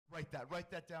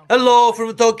Hello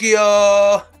from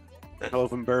Tokyo. Hello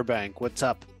from Burbank. What's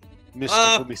up, Mr.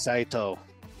 Fumi Saito?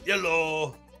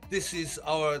 Hello. This is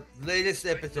our latest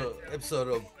episode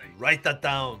of Write That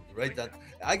Down. Write that.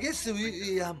 I guess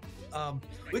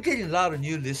we're getting a lot of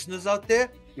new listeners out there,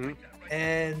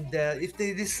 and if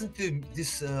they listen to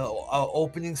this our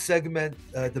opening segment,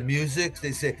 the music,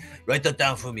 they say, "Write that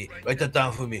down for me. Write that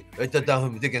down for me. Write that down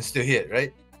for me." They can still hear it,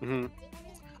 right?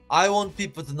 I want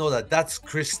people to know that that's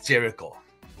Chris Jericho.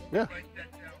 Yeah.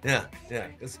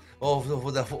 Because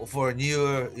for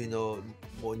newer,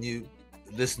 more new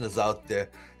listeners out there,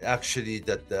 actually,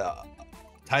 that the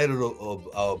title of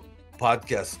our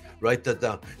podcast, Write That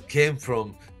Down, came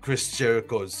from Chris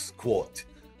Jericho's quote.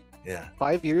 Yeah.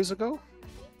 5 years ago?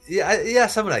 Yeah,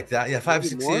 something like that. Yeah,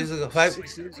 6 years ago.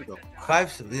 6 years ago.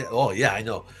 Yeah, oh, yeah, I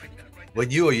know. When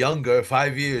you were younger,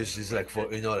 5 years is like for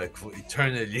for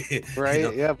eternity,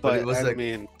 right? Yeah, but it was I like,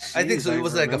 mean, I think so. It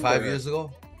was like 5 years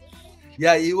ago.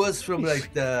 Yeah, it was from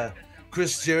like the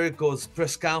Chris Jericho's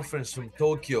press conference from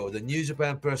Tokyo, the New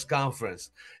Japan press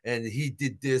conference, and he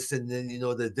did this, and then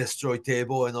the destroy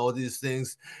table and all these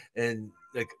things, and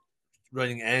like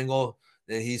running angle.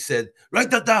 And he said,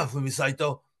 "Write that down for me,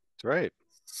 Saito." That's right.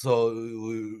 So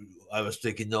I was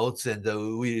taking notes, and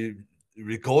we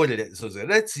recorded it. So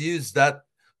let's use that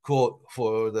quote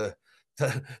for the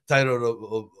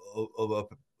title of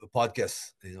a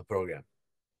podcast program.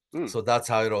 So that's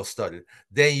how it all started.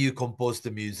 Then you compose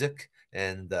the music,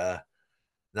 and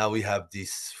now we have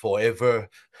this forever.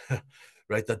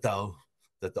 Write that down.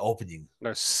 That the opening.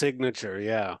 Our signature,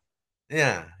 yeah.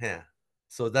 Yeah.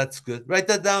 So that's good. Write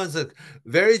that down is a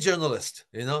very journalistic.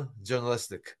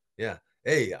 Yeah.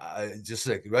 Hey, just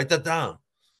like write that down.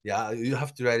 Yeah, you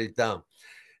have to write it down.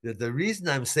 The reason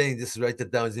I'm saying this, write that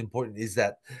down, is important is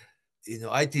that,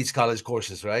 I teach college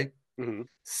courses, right?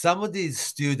 Some of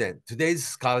these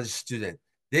today's college student,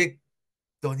 they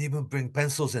don't even bring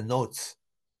pencils and notes,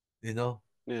 Yeah.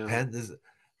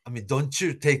 Don't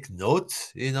you take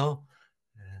notes, And,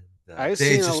 I've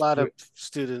seen a lot of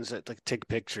students that take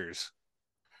pictures.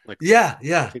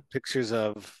 Take pictures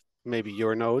of maybe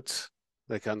your notes,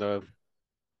 like on the.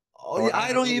 Oh, yeah,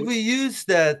 I don't even use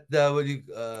that. The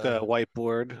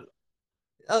whiteboard.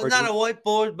 Not a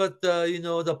whiteboard, but the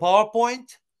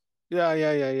PowerPoint. Yeah.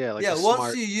 Like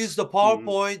once you use the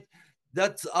PowerPoint,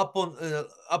 that's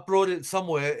uploaded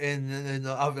somewhere in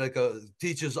like a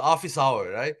teacher's office hour,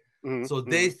 right? So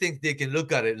they think they can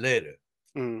look at it later.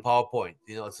 PowerPoint,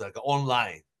 it's like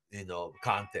online,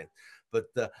 content. But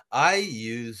I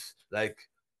use like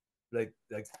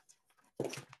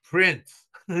print,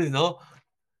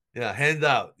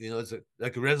 handout, it's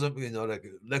like a resume, like a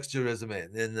lecture resume.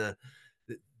 And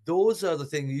those are the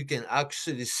things you can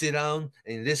actually sit down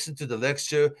and listen to the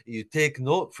lecture. You take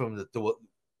note from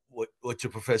what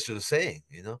your professor is saying.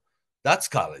 That's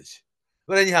college.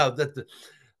 But anyhow,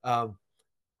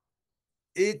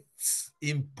 it's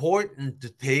important to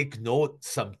take note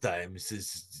sometimes.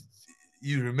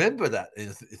 You remember that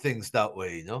things that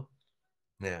way.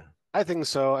 Yeah. I think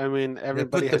so. I mean,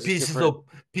 everybody put the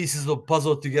pieces of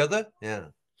puzzle together. Yeah.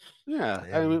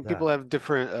 I mean, people have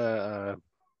different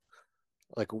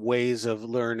like ways of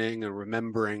learning and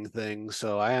remembering things.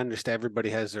 So I understand everybody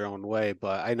has their own way,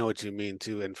 but I know what you mean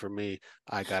too. And for me,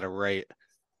 I gotta write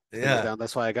things down.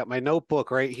 That's why I got my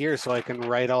notebook right here, so I can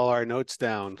write all our notes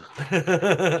down.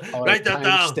 Write that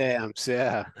down. Stamps.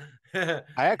 Yeah. I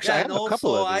have a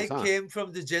couple of these. I came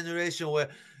from the generation where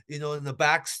in the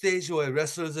backstage where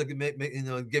wrestlers are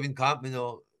giving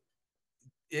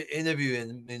interview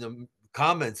and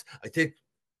comments. I take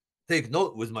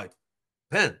note with my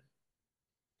pen.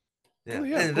 Yeah,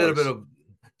 and a little bit of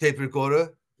tape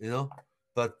recorder,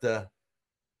 but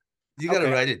you got to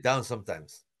write it down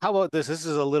sometimes. How about this? This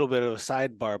is a little bit of a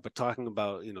sidebar, but talking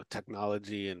about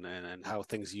technology and how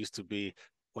things used to be.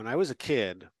 When I was a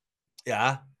kid,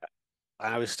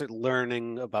 I was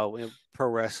learning about pro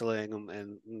wrestling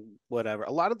and whatever.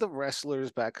 A lot of the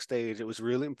wrestlers backstage, it was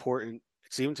really important.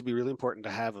 It seemed to be really important to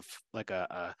have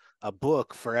a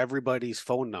book for everybody's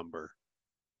phone number.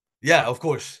 Yeah, of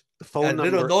course. The phone number,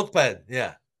 little notepad.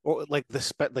 Yeah, or like the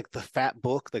fat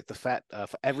book, like the fat.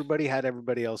 Everybody had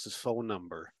everybody else's phone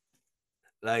number.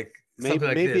 Like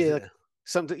maybe this.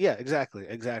 Something. Yeah, exactly.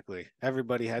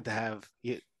 Everybody had to have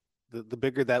the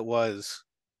bigger that was,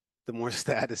 the more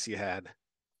status you had,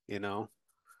 Yeah.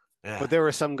 But there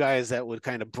were some guys that would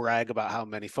kind of brag about how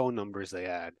many phone numbers they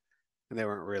had, and they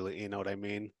weren't really, you know what I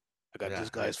mean? I got this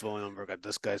guy's phone number, I got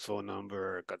this guy's phone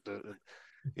number, I got the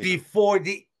before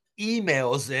the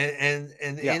emails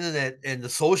and the internet and the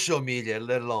social media,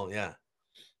 let alone,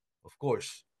 of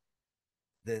course.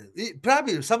 Then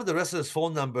probably some of the wrestlers'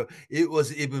 phone number, it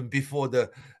was even before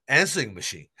the answering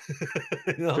machine.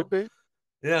 Could be.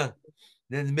 Yeah.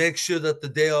 Then make sure that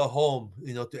they are home,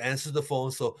 to answer the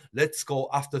phone. So let's go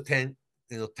after 10,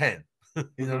 10. You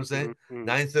know what I'm saying?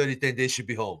 9:30, 10, they should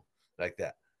be home. Like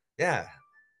that. Yeah.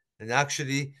 And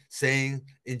actually saying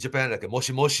in Japan, like a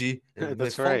moshi moshi and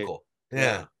make phone call.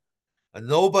 Yeah. And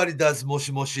nobody does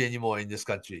moshi moshi anymore in this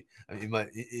country. I mean,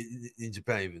 in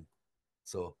Japan even.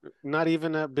 So not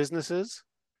even at businesses.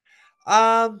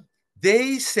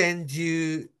 They send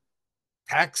you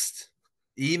text,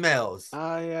 emails.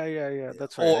 Yeah.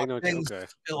 That's right. Or I know. things Okay.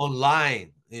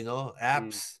 online,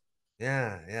 apps.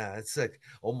 Yeah. It's like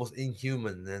almost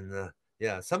inhuman. And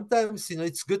yeah, sometimes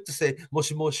it's good to say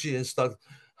moshi moshi and start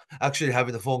actually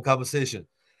having a phone conversation.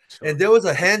 Sure. And there was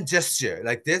a hand gesture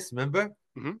like this. Remember?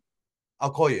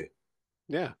 I'll call you.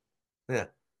 Yeah. Yeah.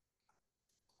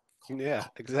 Yeah,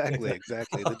 exactly.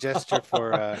 The gesture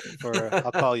for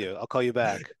I'll call you. I'll call you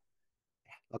back.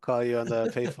 I'll call you on the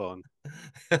payphone.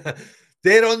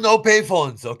 They don't know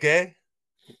payphones, okay?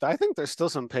 I think there's still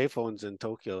some payphones in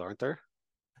Tokyo, aren't there?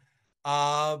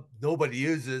 Nobody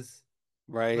uses.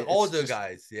 Right. The older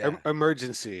guys, yeah.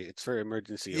 Emergency. It's for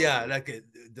emergency. Yeah, only. like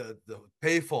the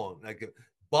payphone, like a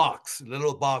box,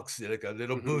 little box, like a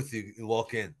little booth you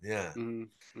walk in. Yeah.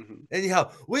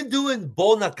 Anyhow, we're doing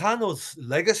Bull Nakano's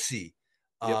legacy.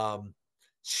 Yep.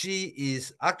 She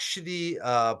is actually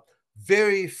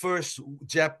very first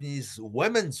Japanese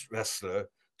women's wrestler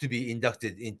to be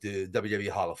inducted into WWE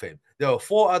Hall of Fame. There were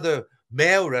 4 other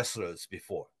male wrestlers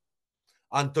before: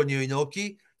 Antonio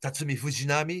Inoki, Tatsumi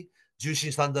Fujinami,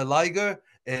 Jushin Thunder Liger,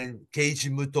 and Keiji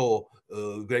Muto,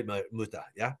 Great Muta.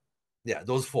 Yeah,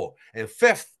 those 4. And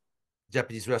 5th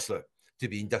Japanese wrestler to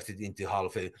be inducted into Hall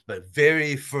of Fame, but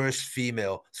very first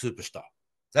female superstar.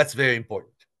 That's very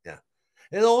important. Yeah.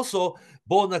 And also,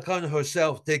 Bull Nakano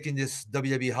herself taking this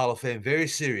WWE Hall of Fame very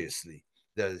seriously.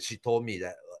 She told me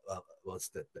that once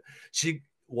that she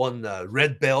won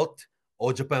red belt,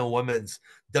 All Japan Women's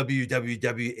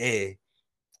WWA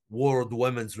World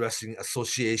Women's Wrestling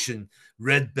Association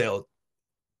red belt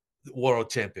world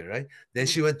champion, right? Then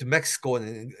she went to Mexico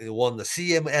and won the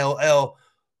CMLL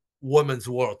women's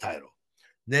world title.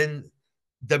 Then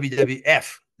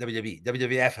WWF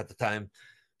at the time,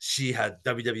 she had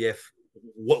WWF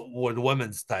World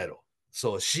Women's title.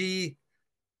 So she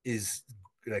is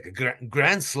like a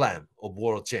grand slam of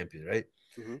world champion, right?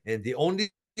 And the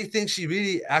only thing she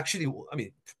really actually, I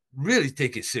mean, really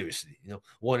take it seriously,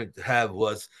 wanted to have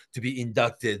was to be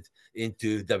inducted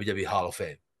into WWE Hall of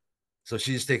Fame. So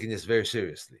she's taking this very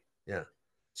seriously. Yeah.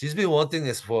 She's been wanting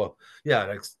this for,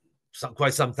 like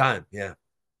quite some time. Yeah.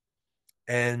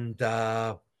 And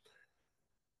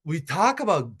we talk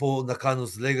about Bull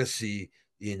Nakano's legacy,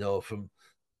 from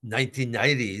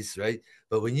 1990s, right?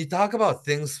 But when you talk about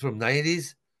things from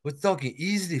 90s, we're talking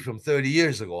easily from 30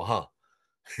 years ago, huh?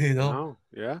 Oh,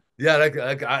 yeah. Yeah, like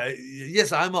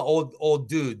yes, I'm an old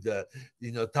dude.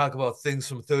 Talk about things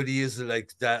from 30 years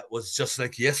like that was just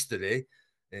like yesterday,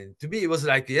 and to me it was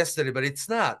like yesterday, but it's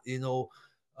not. You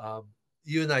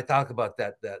and I talk about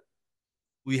that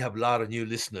we have a lot of new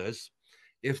listeners.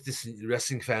 If this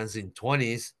wrestling fans in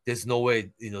 20s, there's no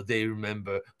way they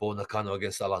remember Bull Nakano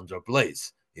against Alundra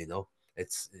Blayze.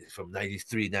 It's from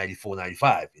 93, 94,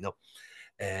 95.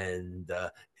 And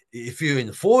if you're in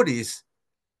the 40s,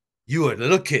 you were a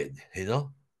little kid,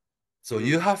 So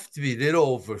you have to be a little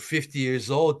over 50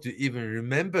 years old to even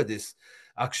remember this,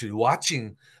 actually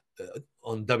watching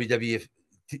on WWE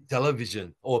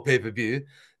television or pay-per-view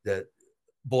that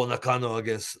Bull Nakano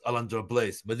against Alundra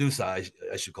Blayze, Medusa,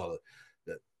 I should call it,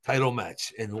 the title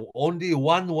match, and only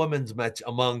one women's match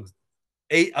among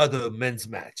 8 other men's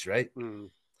match, right?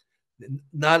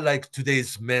 Not like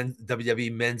today's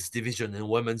WWE men's division and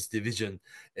women's division,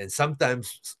 and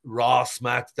sometimes Raw,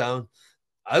 SmackDown.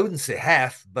 I wouldn't say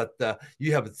half, but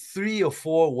you have 3 or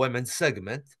 4 women's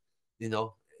segment, in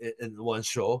one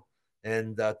show,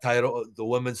 and title, the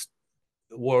women's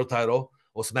world title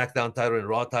or SmackDown title and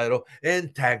Raw title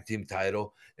and tag team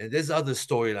title. And there's other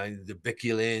storyline, the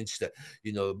Becky Lynch, the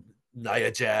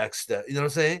Nia Jax, you know what I'm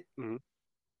saying?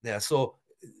 Yeah, so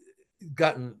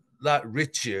gotten a lot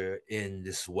richer in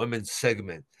this women's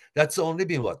segment. That's only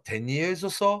been what, 10 years or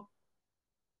so?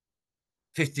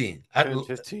 15. 10,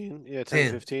 15. Yeah,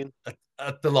 10, 15.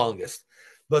 At the longest.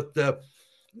 But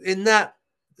in that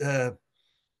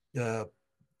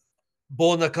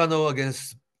Bull Nakano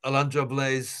against Alundra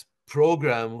Blayze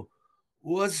program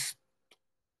was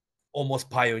almost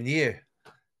pioneer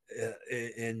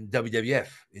in WWF,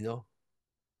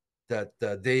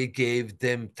 that they gave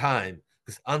them time.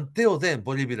 Because until then,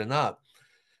 believe it or not,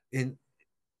 in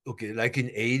okay, like in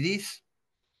 80s,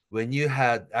 when you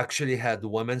actually had the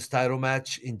women's title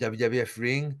match in WWF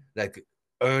ring, like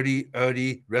early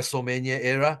WrestleMania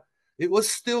era, it was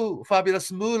still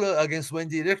Fabulous Moolah against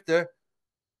Wendy Richter.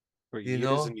 For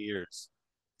years and years.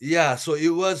 Yeah, so it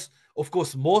was, of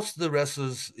course, most of the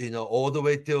wrestlers, all the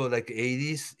way till like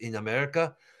 80s in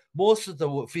America, most of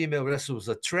the female wrestlers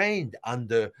are trained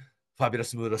under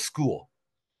Fabulous Moolah school.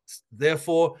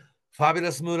 Therefore,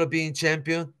 Fabulous Moolah being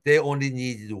champion, they only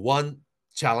needed one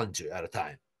challenger at a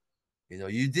time.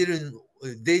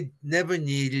 They never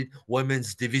needed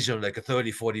women's division like a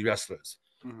 30, 40 wrestlers.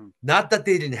 Mm-hmm. Not that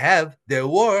they didn't have, there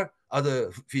were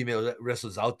other female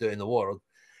wrestlers out there in the world.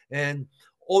 And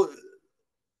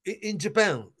in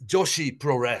Japan, Joshi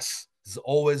Pro Wrestling has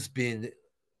always been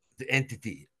the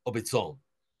entity of its own.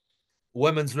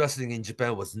 Women's wrestling in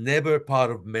Japan was never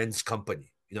part of men's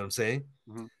company. You know what I'm saying?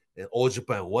 Mm-hmm. And All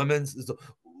Japan Women's.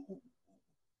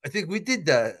 I think we did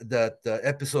that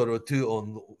episode or two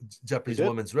on Japanese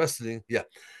women's wrestling. Yeah.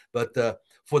 But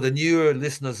for the newer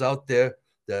listeners out there,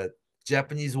 the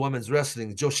Japanese women's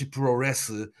wrestling, Joshi Pro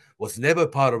Wrestling, was never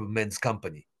part of a men's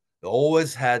company. They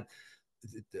always had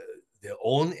their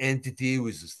own entity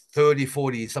with 30,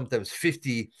 40, sometimes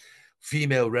 50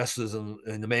 female wrestlers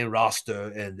in the main roster,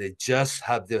 and they just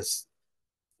have this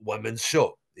women's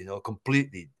show,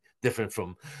 completely different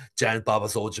from Giant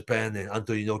Baba's All Japan and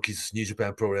Antonio Inoki's New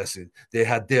Japan Pro Wrestling. They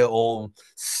had their own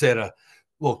set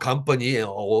of company and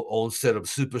own set of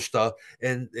superstar,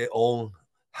 and they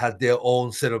had their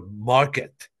own set of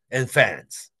market and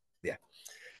fans. Yeah.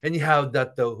 And you have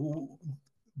that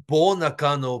Bull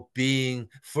Nakano being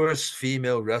first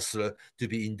female wrestler to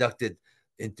be inducted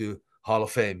into Hall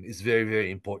of Fame is very,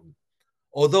 very important.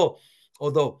 Although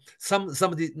some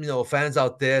of the fans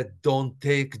out there don't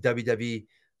take WWE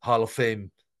Hall of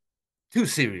Fame too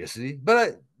seriously,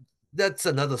 but that's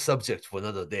another subject for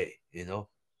another day,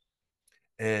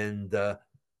 And the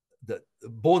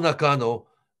Bull Nakano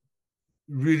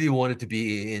really wanted to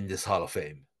be in this Hall of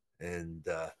Fame, and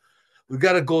we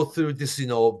got to go through this,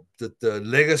 the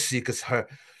legacy, because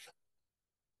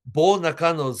Bull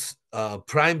Nakano's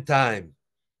prime time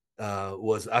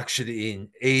was actually in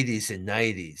 80s and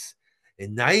 90s.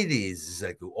 In 90s, it's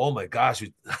like, oh my gosh,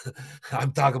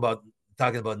 I'm talking about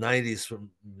 90s from,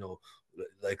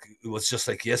 like it was just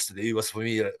like yesterday. It was for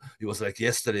me, it was like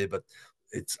yesterday, but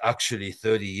it's actually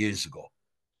 30 years ago.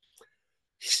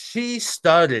 She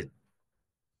started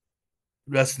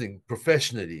wrestling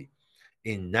professionally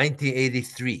in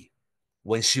 1983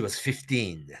 when she was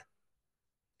 15.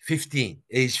 15,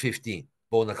 age 15,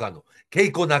 Bull Nakano.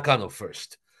 Keiko Nakano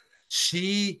first.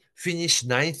 She finished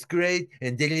 9th grade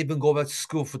and didn't even go back to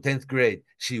school for 10th grade.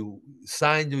 She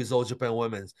signed with All Japan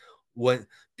Women's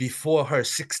before her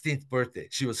 16th birthday.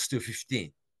 She was still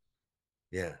 15.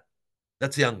 Yeah.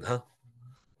 That's young, huh?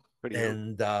 Pretty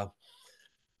young. And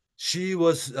she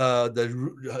was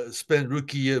spent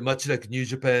rookie year, much like New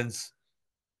Japan's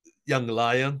Young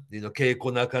Lion.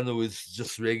 Keiko Nakano was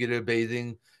just regular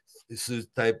bathing suit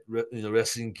type,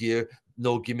 wrestling gear,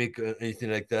 no gimmick or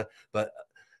anything like that. But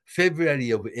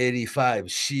February of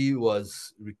 85, she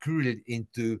was recruited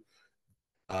into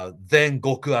then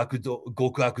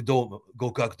Gokuaku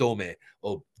Dome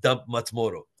of Dump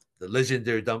Matsumoto, the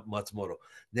legendary Dump Matsumoto.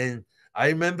 Then I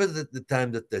remember the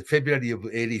time that the February of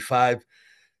 85,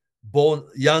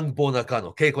 young Bull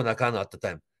Nakano, Keiko Nakano at the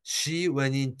time, she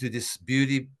went into this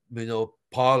beauty,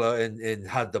 parlor and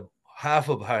had the half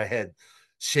of her head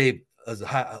shaved as a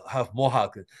half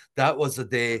mohawk. That was the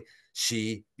day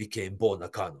she became Bull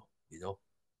Nakano,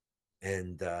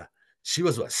 and she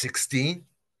was 16?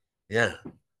 Yeah,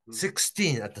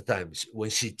 16 at the time when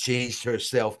she changed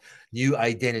herself, new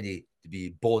identity to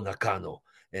be Bull Nakano,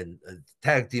 and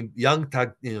young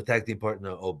tag team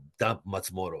partner of Dump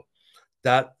Matsumoto.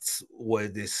 That's where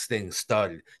this thing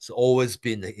started. It's always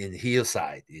been in heel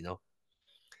side,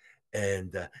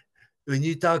 And when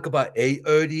you talk about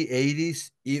early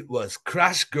 80s, it was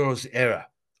Crash Girls era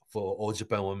for All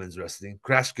Japan Women's Wrestling.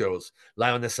 Crash Girls,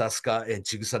 Lioness Asuka and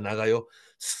Chigusa Nagayo.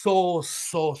 So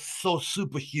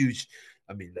super huge.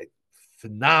 I mean, like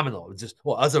phenomenal. Just,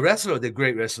 as a wrestler, they're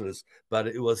great wrestlers, but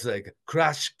it was like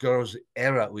Crash Girls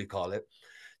era, we call it.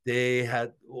 They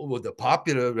had the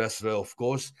popular wrestler, of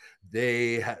course.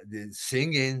 They had the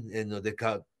singing, and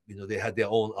they had their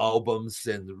own albums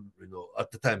and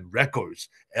at the time records,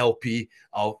 LP,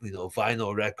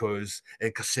 vinyl records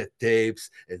and cassette tapes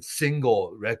and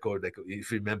single record, like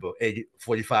if you remember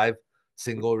 45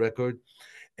 single record,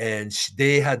 and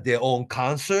they had their own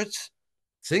concerts,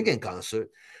 singing concert.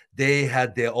 They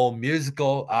had their own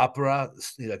musical opera,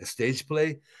 like a stage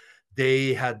play.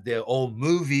 They had their own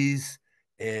movies,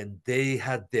 and they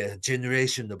had their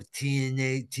generation of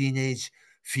teenage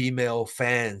female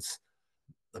fans.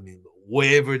 I mean,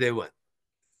 wherever they went,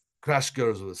 Crash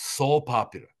Girls was so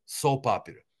popular, so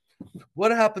popular.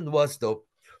 What happened was, though,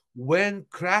 when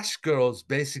Crash Girls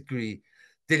basically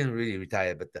didn't really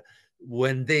retire, but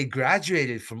when they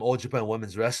graduated from All Japan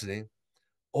Women's Wrestling,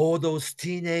 all those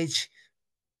teenage,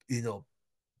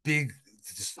 big,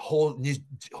 just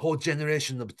whole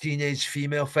generation of teenage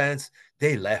female fans,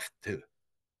 they left too.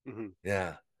 Mm-hmm.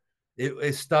 Yeah.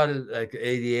 It started like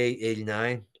 88,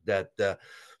 89 that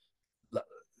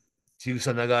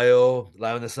Chigusa Nagayo,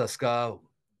 Lioness Asuka,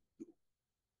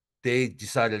 they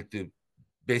decided to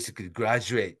basically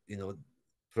graduate,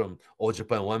 from All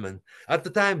Japan Women. At the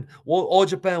time, All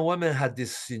Japan Women had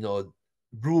this,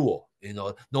 rule,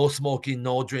 no smoking,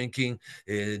 no drinking,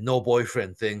 no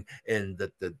boyfriend thing, and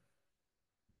that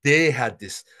they had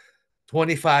this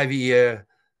 25-year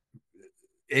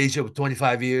age of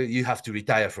 25 years, you have to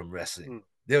retire from wrestling.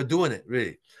 They were doing it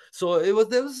really. So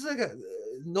there was like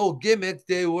no gimmick.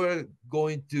 They were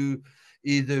going to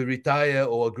either retire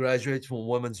or graduate from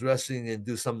women's wrestling and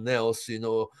do something else.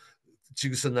 Chigusa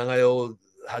Nagayo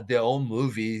had their own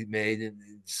movie made, and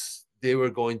they were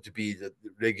going to be the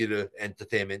regular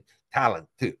entertainment talent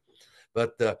too.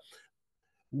 But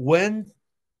when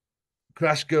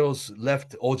Crash Girls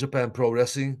left All Japan Pro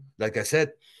Wrestling, like I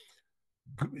said,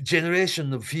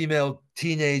 generation of female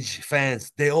teenage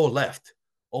fans, they all left.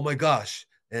 Oh my gosh.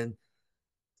 And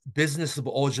business of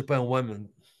All Japan Women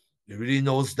really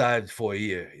nosedived for a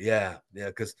year. Yeah,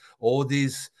 because all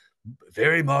these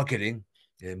very marketed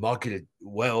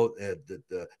well.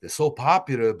 They're so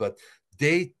popular, but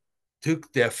they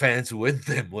took their fans with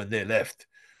them when they left.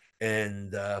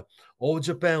 And All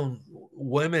Japan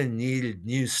Women needed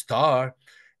new star,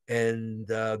 and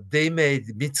they made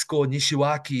Mitsuko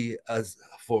Nishiwaki as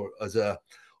a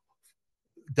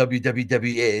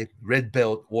WWE Red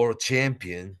Belt World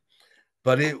Champion,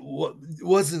 but it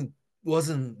wasn't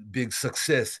big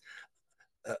success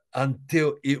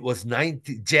until it was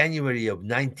January of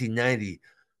 1990.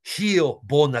 Heel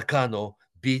Bull Nakano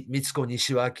beat Mitsuko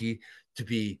Nishiwaki to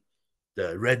be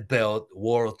the Red Belt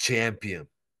World Champion.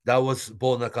 That was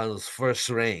Bull Nakano's first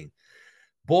reign.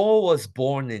 Bull was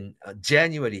born in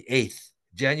January 8th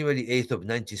of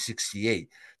 1968.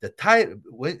 The title,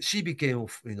 when she became,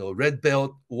 Red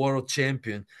Belt World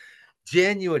Champion,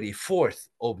 January 4th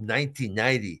of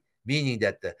 1990, meaning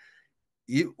that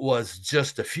it was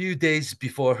just a few days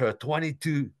before her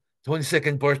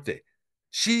 22nd birthday.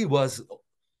 She was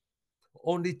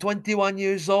only 21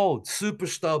 years old.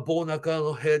 Superstar Bull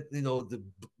Nakano had, the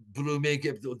blue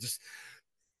makeup, just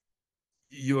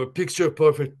your picture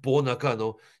perfect Bull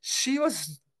Nakano. She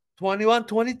was 21,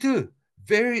 22.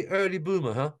 Very early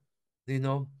bloomer, huh?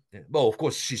 Well, of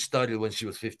course, she started when she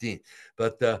was 15,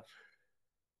 but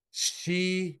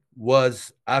she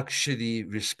was actually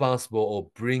responsible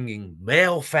of bringing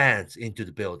male fans into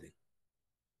the building.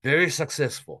 Very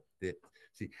successful.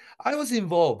 See, I was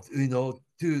involved, to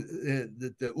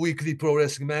the weekly pro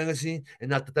wrestling magazine,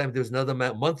 and at the time there was another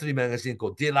monthly magazine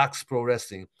called Deluxe Pro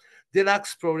Wrestling.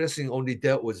 Deluxe Pro Wrestling only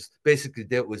dealt with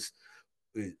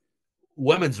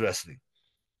women's wrestling.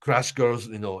 Crash Girls,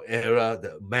 era,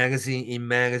 the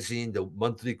magazine, the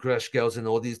monthly Crash Girls, and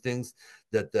all these things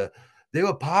that they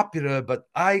were popular, but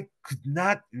I could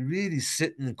not really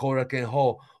sit in Korakuen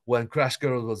Hall when Crash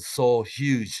Girls was so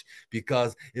huge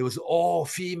because it was all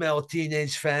female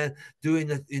teenage fan doing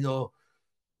it,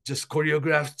 just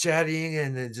choreographed chatting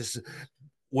and just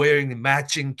wearing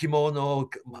matching kimono,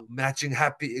 matching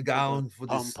happy gown for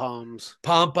this pom-poms.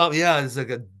 Pom-pom, yeah, it's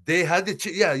like they had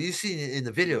you see it in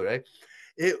the video, right?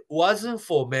 It wasn't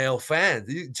for male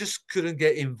fans. You just couldn't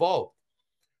get involved.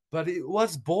 But it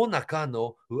was Bull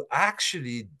Nakano who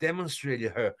actually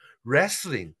demonstrated her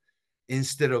wrestling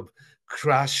instead of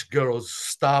Crash Girls'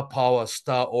 star power,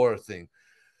 star aura thing.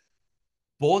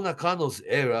 Bull Nakano's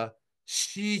era,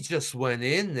 she just went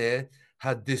in there,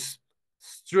 had this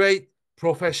straight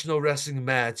professional wrestling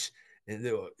match, and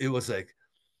it was like,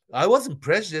 I wasn't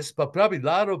prejudiced, but probably a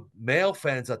lot of male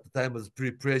fans at the time was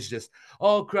pretty prejudiced.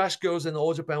 Oh, Crash Girls and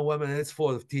All Japan Women, it's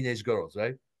for teenage girls,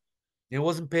 right? It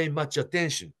wasn't paying much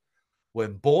attention.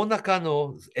 When Bull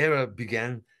Nakano's era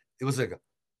began, it was like,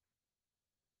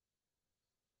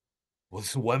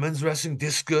 was women's wrestling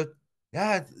this good?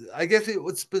 Yeah, I guess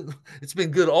it's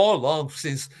been good all along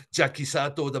since Jackie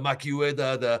Sato, the Maki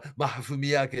Ueda, the Maha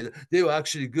Fumiake. They were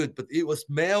actually good, but it was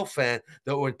male fans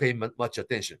that weren't paying much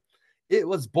attention. It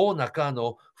was Bull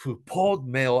Nakano who pulled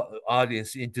male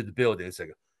audience into the building. It's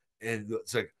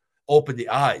like open the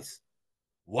eyes.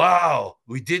 Wow,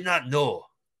 we did not know.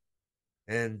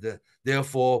 And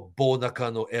therefore, Bull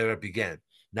Nakano era began.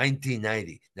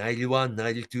 1990, 91,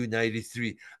 92,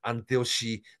 93, until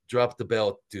she dropped the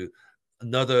belt to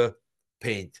another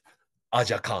paint,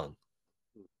 Aja Khan.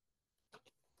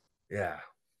 Yeah.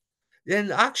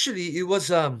 And actually, it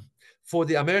was for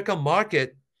the American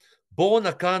market, Bull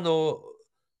Nakano,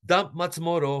 Dump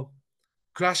Matsumoto,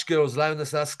 Crash Girls,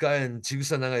 Lioness Asuka, and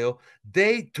Chigusa Nagayo,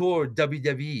 they toured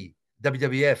WWE,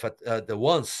 WWF at the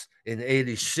once in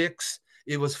 '86.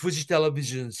 It was Fuji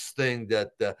Television's thing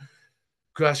that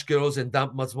Crash Girls and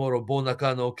Dump Matsumoto, Bull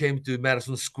Nakano came to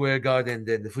Madison Square Garden, and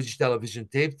then the Fuji Television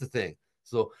taped the thing.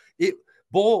 So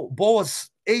Bull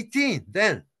was 18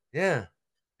 then. Yeah.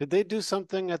 Did they do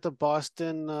something at the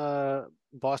Boston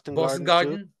Boston Garden too?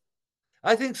 Garden?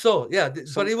 I think so. Yeah,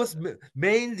 but it was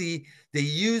mainly they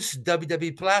used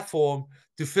WWE platform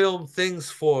to film things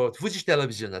for Fuji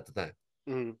Television at the time.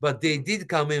 Mm-hmm. But they did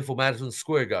come in for Madison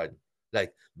Square Garden,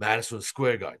 like Madison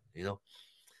Square Garden,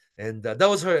 and that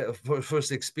was her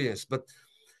first experience. But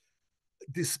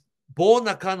this Bull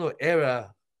Nakano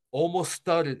era almost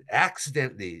started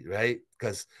accidentally, right?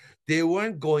 Because they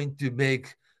weren't going to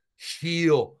make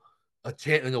heel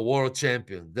a world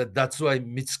champion. That's why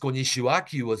Mitsuko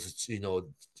Nishiwaki was,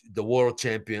 the world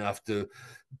champion after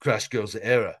Crash Girls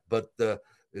era. But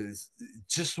it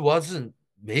just wasn't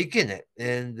making it,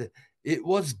 and it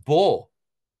was Bull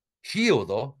heel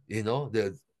though. They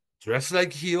dress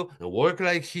like heel and work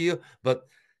like heel, but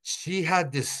she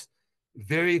had this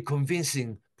very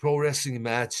convincing pro wrestling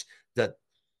match that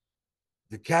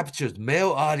captured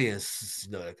male audience.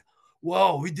 Like,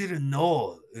 wow, we didn't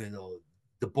know,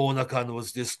 the Bull Nakano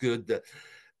was this good. The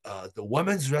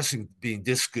women's wrestling being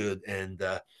this good, and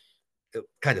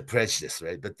kind of prejudice,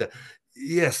 right? But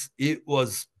yes, it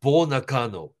was Bull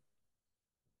Nakano.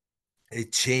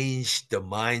 It changed the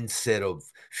mindset of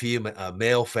female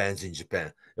male fans in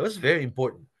Japan. It was very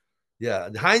important. Yeah,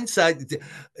 in hindsight,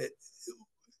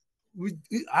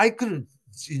 I couldn't,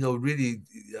 really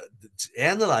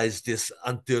analyze this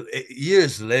until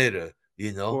years later.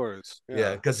 Of course,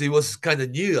 yeah, because it was kind of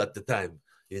new at the time.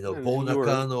 Bull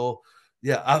Nakano.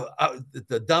 Yeah,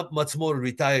 the Dump Matsumoto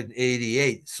retired in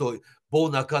 '88, so Bull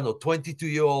Nakano,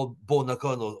 22-year-old Bull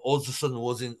Nakano, all of a sudden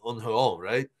was on her own,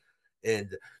 right?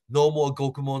 And no more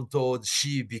Gokumonto.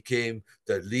 She became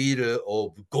the leader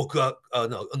of Goku.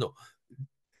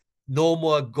 No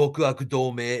more Goku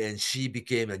Akudome, and she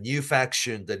became a new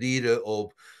faction, the leader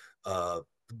of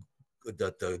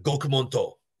the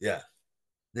Gokumonto. Yeah.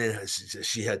 Then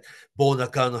she had Bull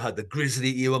Nakano, had the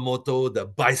Grizzly Iwamoto, the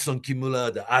Bison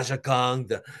Kimura, the Aja Kong,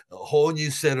 the whole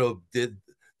new set of the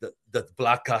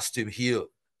black costume heel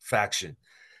faction.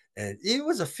 And it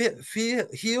was a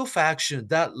heel faction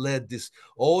that led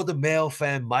all the male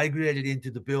fan migrated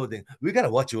into the building. We got to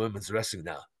watch women's wrestling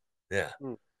now. Yeah.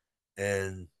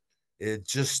 And it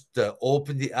just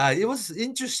opened the eye. It was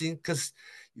interesting because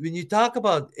when you talk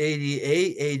about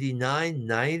 88, 89,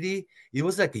 90, it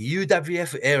was like a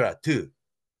UWF era too.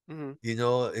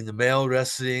 Mm-hmm. In the male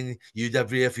wrestling,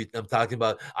 UWF, I'm talking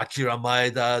about Akira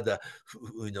Maeda,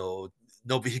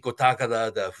 Nobuhiko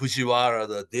Takada, the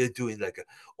Fujiwara, they're doing like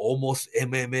almost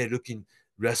MMA looking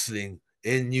wrestling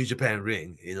in New Japan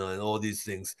Ring, and all these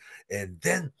things. And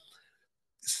then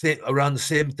around the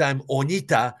same time,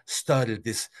 Onita started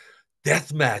this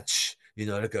death match,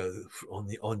 like on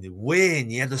the way in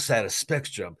the other side of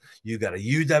spectrum. You got a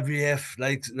UWF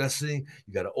like wrestling,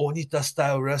 you got an Onita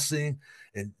style wrestling,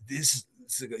 and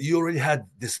you already had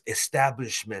this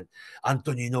establishment.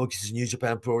 Anthony Inoki's New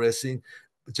Japan Pro Wrestling,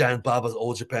 Giant Baba's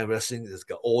Old Japan Wrestling. It's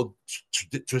got old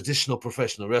traditional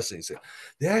professional wrestling. So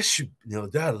there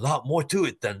are a lot more to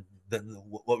it than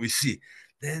what we see.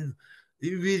 Then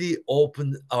it really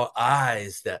opened our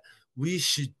eyes that we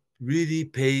should really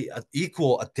pay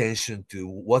equal attention to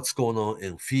what's going on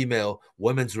in female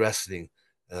women's wrestling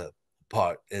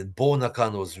part. And Bull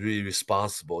Nakano was really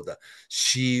responsible that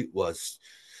she was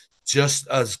just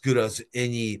as good as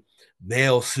any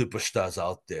male superstars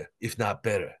out there, if not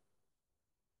better.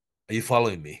 Are you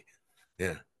following me?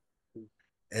 Yeah.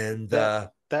 And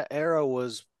that era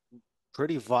was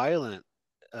pretty violent,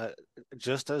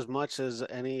 just as much as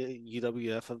any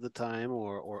UWF of the time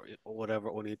or whatever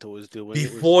Onita was doing.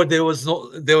 Before there was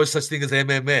such thing as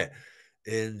MMA.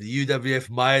 In the UWF,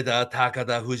 Maeda,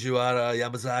 Takada, Fujiwara,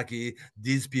 Yamazaki,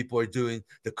 these people are doing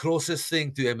the closest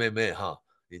thing to MMA, huh?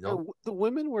 The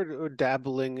women were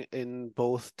dabbling in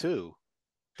both too.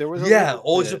 There was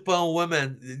All Japan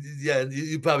women. Yeah,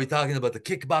 you're probably talking about the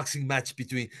kickboxing match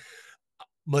between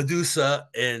Medusa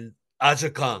and Aja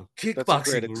Kong. Kickboxing That's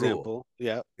a great example.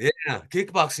 Yeah,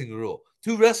 kickboxing rule.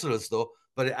 Two wrestlers though,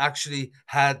 but it actually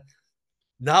had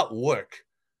not work.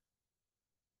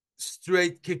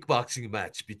 straight kickboxing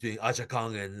match between Aja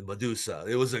Kong and Medusa.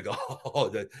 It was like, oh,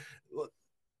 that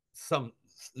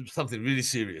something really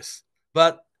serious.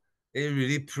 But it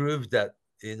really proved that,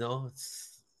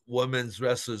 women's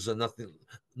wrestlers are nothing,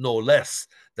 no less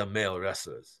than male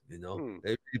wrestlers. They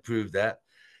really proved that.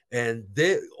 And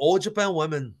All Japan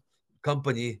Women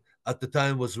Company at the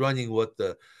time was running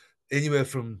anywhere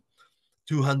from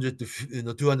 200 to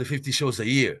 250 shows a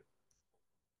year,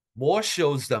 more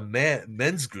shows than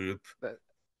men's group.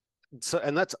 So,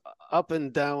 and that's up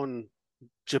and down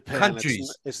Japan.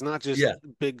 Countries. It's not just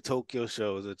big Tokyo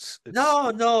shows. It's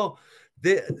no.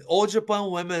 All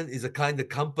Japan Women is a kind of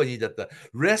company that the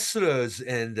wrestlers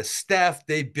and the staff,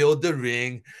 they build the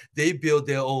ring, they build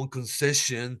their own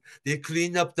concession, they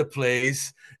clean up the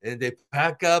place, and they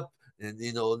pack up and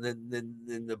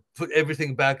then put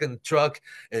everything back in the truck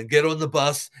and get on the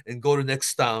bus and go to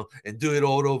next town and do it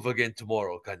all over again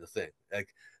tomorrow, kind of thing. Like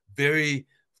very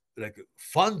like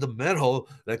fundamental,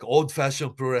 like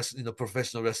old-fashioned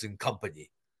professional wrestling company.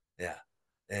 Yeah.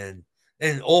 And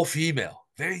all female,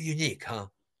 very unique, huh?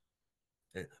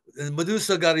 And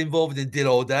Medusa got involved and did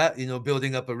all that,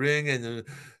 building up a ring and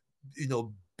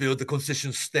build the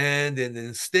concession stand and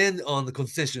then stand on the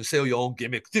concession, sell your own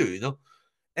gimmick too,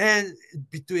 and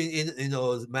between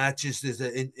matches, there's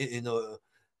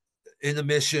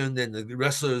intermission, and the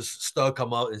wrestlers start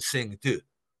come out and sing too.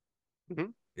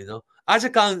 Aja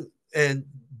Khan and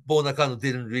Bull Nakano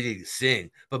didn't really sing,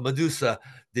 but Medusa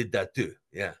did that too.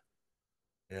 Yeah.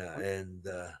 And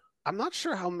I'm not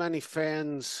sure how many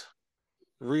fans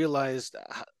realized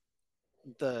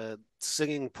the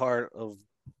singing part of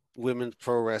women's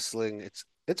pro wrestling. It's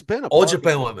been All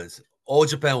Japan women,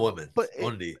 but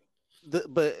only.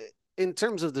 But in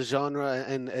terms of the genre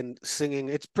and singing,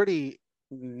 it's pretty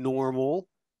normal.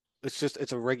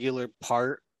 It's a regular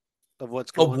part of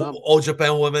what's going on. All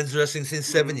Japan women's wrestling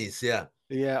since 70s, yeah.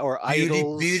 Yeah, or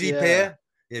idols. Beauty pair.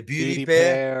 Yeah, beauty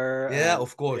pair. Yeah,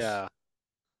 of course. Yeah.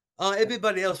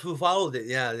 Everybody else who followed it,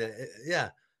 yeah.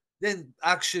 Then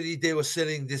actually they were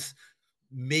selling this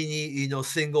mini,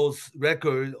 singles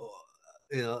record,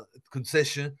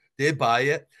 concession. They buy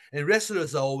it, and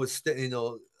wrestlers are always,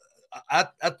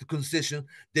 at the concession.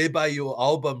 They buy your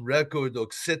album, record, or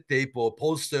cassette tape or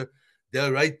poster.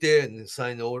 They're right there and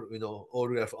sign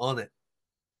autograph on it.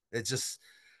 It's just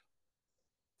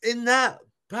in that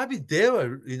probably they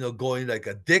were going like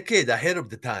a decade ahead of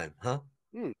the time, huh?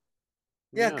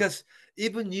 Yeah, because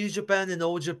even New Japan and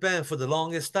Old Japan for the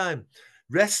longest time,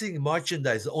 wrestling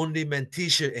merchandise only meant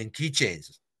T-shirt and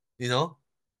keychains.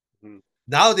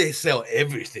 Now they sell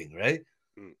everything, right?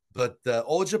 But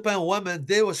Old Japan women,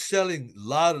 they were selling a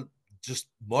lot of just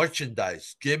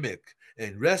merchandise, gimmick,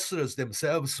 and wrestlers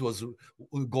themselves was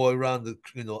going around the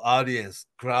audience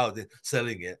crowd and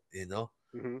selling it,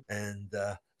 and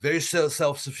very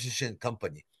self-sufficient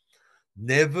company.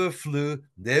 Never flew,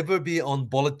 never be on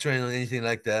bullet train or anything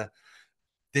like that.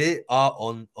 They are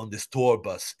on this tour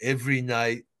bus every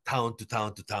night, town to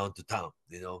town to town to town,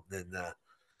 and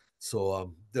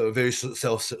so they were very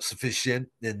self-sufficient,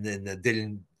 and then they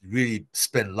didn't really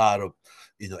spend a lot of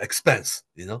expense,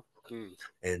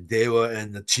 and they were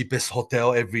in the cheapest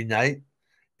hotel every night,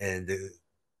 and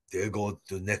they go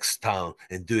to the next town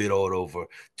and do it all over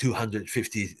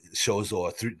 250 shows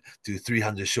or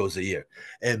 300 shows a year.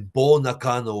 And Bull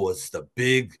Nakano was the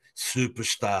big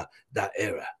superstar that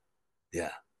era.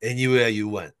 Yeah, anywhere you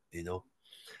went,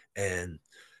 and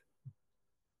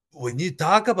when you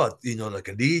talk about like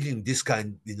leading this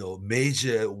kind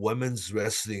major women's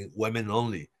wrestling, women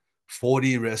only,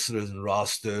 40 wrestlers in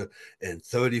roster and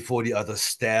 30-40 other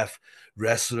staff,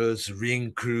 wrestlers,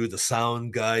 ring crew, the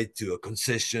sound guy to a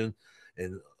concession,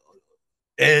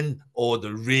 and or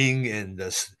the ring and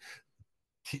the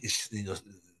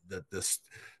the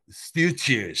steel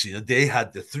chairs, they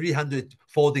had the 300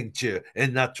 folding chair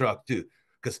in that truck too,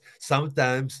 because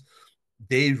sometimes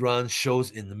they run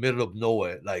shows in the middle of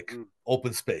nowhere, like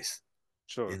open space.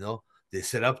 Sure. They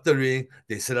set up the ring,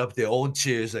 they set up their own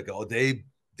chairs. Like,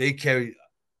 they carry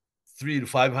 300 to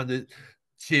 500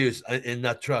 chairs in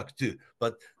that truck too.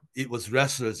 But it was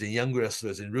wrestlers and young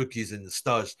wrestlers and rookies and the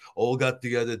stars all got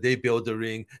together. They build the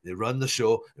ring, they run the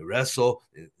show, they wrestle,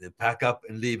 they pack up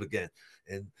and leave again.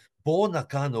 And Bull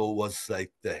Nakano was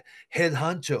like the head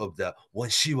honcho of that when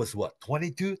she was what,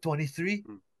 22, 23?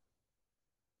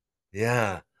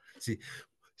 Yeah. See,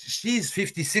 she's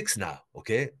 56 now,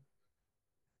 okay?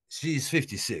 She's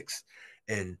 56.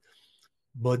 And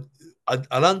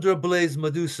Alundra Blayze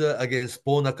Medusa against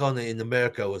Bull Nakano in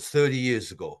America was 30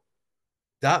 years ago.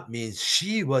 That means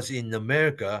she was in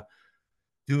America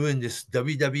doing this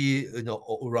WWE,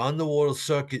 around the world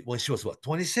circuit when she was what,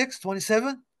 26,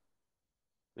 27?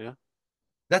 Yeah.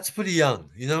 That's pretty young.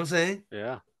 You know what I'm saying?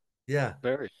 Yeah. Yeah.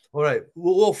 Very. All right.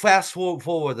 We'll fast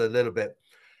forward a little bit.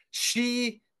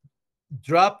 She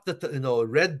dropped the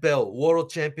red belt world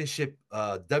championship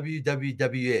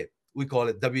WWWA. We call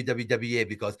it WWWA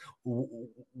because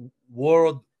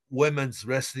World Women's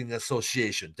Wrestling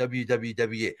Association,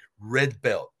 WWWA, red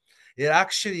belt. It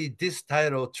actually, this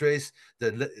title traced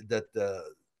the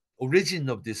origin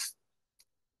of this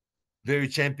very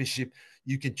championship.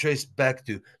 You can trace back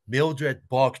to Mildred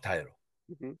Bark title.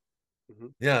 Mm-hmm. Mm-hmm.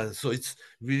 Yeah, so it's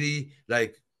really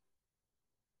like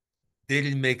they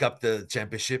didn't make up the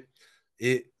championship.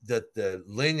 That the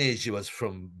lineage was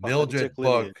from Authentic Mildred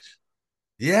Bark. lineage.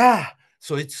 Yeah.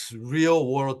 So it's real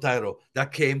world title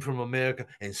that came from America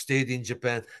and stayed in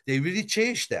Japan. They really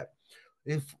changed that.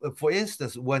 For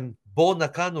instance, when Bull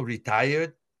Nakano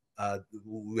retired,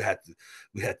 we had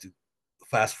to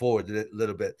fast forward a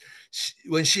little bit.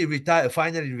 When she retired,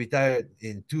 finally retired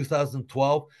in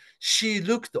 2012, she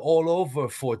looked all over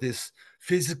for this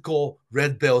physical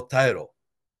red belt title.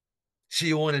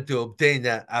 She wanted to obtain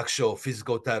that actual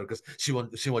physical title because she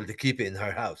wanted to keep it in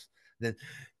her house. Then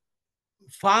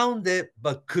found it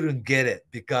but couldn't get it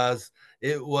because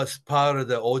it was part of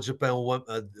the Old Japan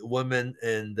women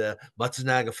and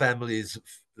Matsunaga family's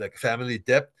like family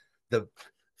debt. The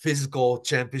physical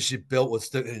championship belt was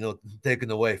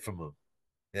taken away from them.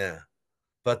 Yeah,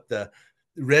 but the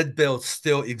red belt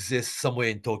still exists somewhere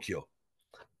in Tokyo.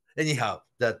 Anyhow,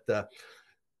 that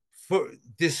for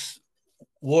this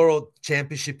world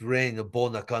championship reign of Bull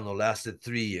Nakano lasted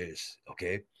 3 years.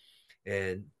 Okay,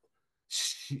 and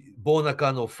Bull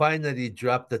Nakano finally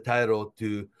dropped the title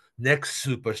to next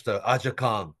superstar Aja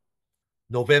Khan,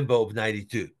 November of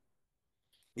 '92.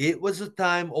 It was a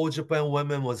time All Japan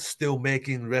Women was still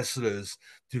making wrestlers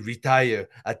to retire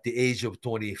at the age of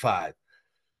 25.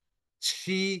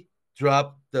 She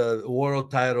dropped the world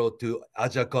title to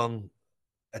Aja Khan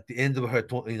at the end of her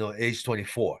age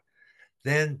 24.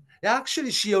 Then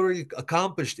actually she already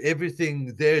accomplished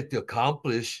everything there to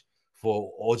accomplish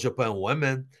for All Japan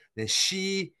Women. Then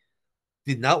she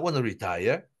did not want to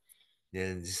retire.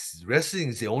 And wrestling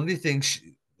is the only thing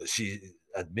she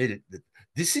admitted that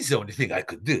this is the only thing I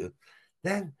could do.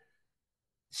 Then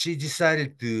she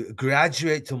decided to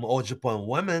graduate from All Japan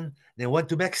Women, then went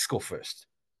to Mexico first.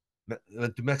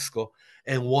 Went to Mexico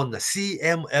and won the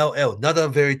CMLL, not a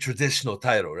very traditional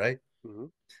title, right? Mm-hmm.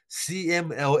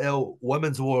 CMLL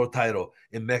Women's World Title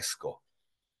in Mexico.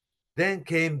 Then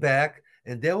came back,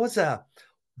 and there was a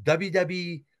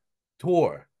WWE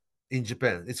tour in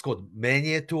Japan. It's called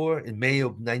Mania Tour in May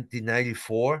of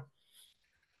 1994.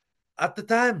 At the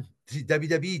time,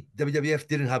 WWE, WWF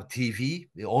didn't have TV,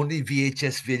 only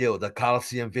VHS video, the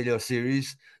Coliseum video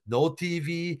series, no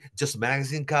TV, just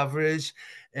magazine coverage.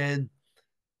 And,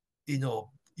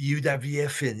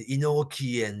 UWF and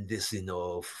Inoki and this,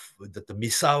 the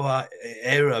Misawa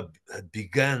era had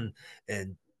begun,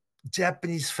 and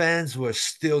Japanese fans were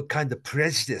still kind of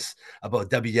prejudiced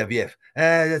about WWF.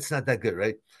 That's not that good,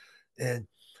 right? And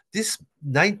this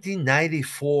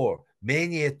 1994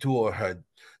 Mania tour had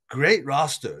great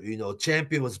roster.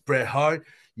 Champion was Bret Hart.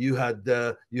 You had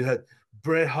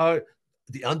Bret Hart.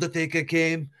 The Undertaker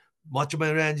came. Macho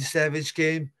Man Randy Savage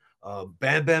came.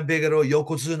 Bam Bam Bigelow,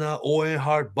 Yokozuna, Owen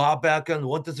Hart, Bob Backlund,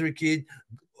 1-3 Kid,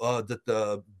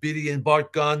 the Billy and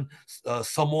Bart Gunn,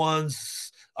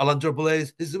 someone's Alundra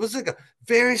Blayze. It was like a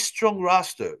very strong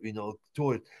roster,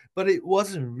 tour, but it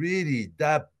wasn't really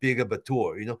that big of a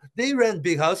tour. They ran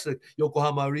big houses like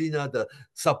Yokohama Arena, the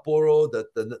Sapporo,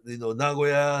 the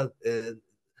Nagoya, and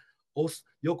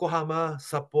Yokohama,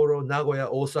 Sapporo, Nagoya,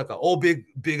 Osaka, all big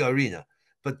arena,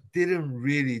 but didn't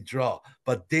really draw.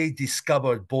 But they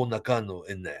discovered Bull Nakano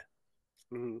in there.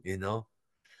 Mm-hmm.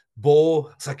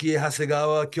 Bo, Sakie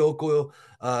Hasegawa, Kyoko,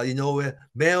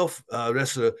 male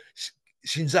wrestler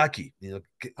Shinzaki,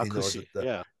 Hakushi.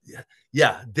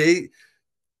 Yeah, they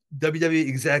WWE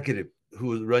executive who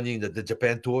was running the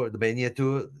Japan tour, the Mania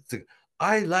tour.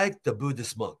 I like the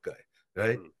Buddhist monk guy,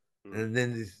 right? Mm-hmm. And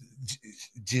then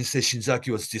Jinsei Shinzaki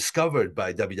was discovered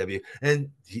by WWE, and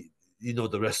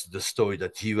the rest of the story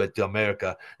that he went to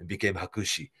America and became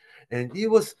Hakushi, and he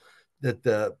was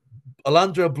the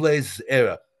Alundra Blayze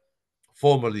era,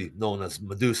 formerly known as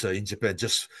Medusa in Japan.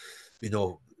 Just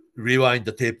rewind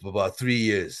the tape about 3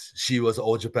 years. She was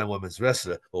All Japan Women's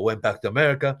Wrestler, but went back to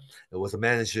America and was a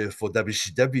manager for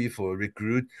WCW for Rick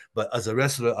Rude. But as a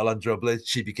wrestler, Alundra Blayze,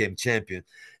 she became champion.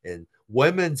 And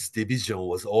women's division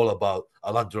was all about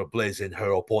Alundra Blayze and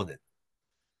her opponent.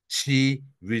 She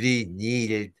really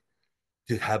needed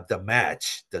to have the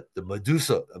match that the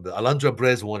Medusa, Alundra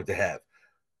Blayze wanted to have.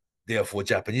 Therefore,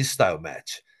 Japanese style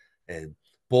match.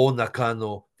 Bull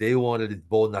Nakano, they wanted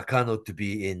Bull Nakano to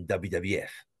be in WWF.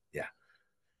 Yeah.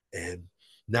 And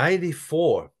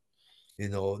 94,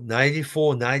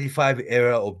 94, 95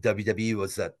 era of WWE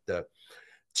was that the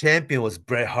champion was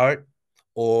Bret Hart,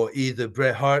 or either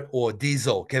Bret Hart or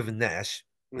Diesel, Kevin Nash.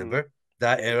 Remember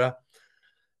that era?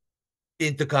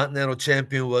 Intercontinental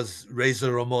champion was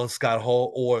Razor Ramon, Scott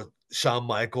Hall, or Shawn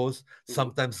Michaels,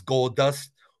 sometimes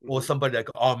Goldust, or somebody like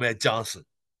Ahmed Johnson,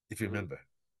 if you remember.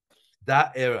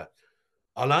 That era.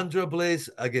 Alundra Blayze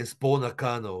against Bull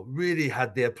Nakano really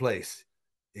had their place.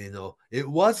 It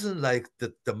wasn't like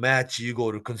the match you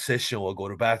go to concession or go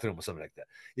to bathroom or something like that.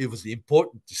 It was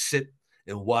important to sit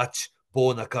and watch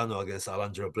Bull Nakano against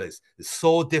Alundra Blayze. It's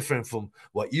so different from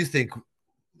what you think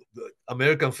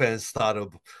American fans thought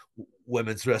of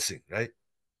women's wrestling, right?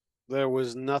 There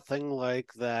was nothing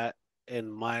like that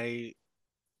in my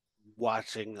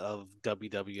watching of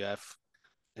WWF.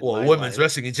 Or women's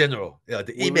wrestling in general. Yeah,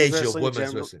 the image of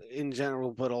women's wrestling. In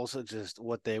general, but also just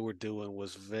what they were doing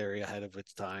was very ahead of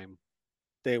its time.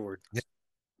 They were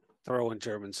throwing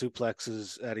German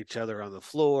suplexes at each other on the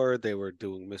floor. They were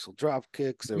doing missile drop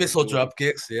kicks.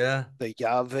 Yeah. The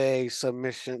Yave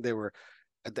submission. They were,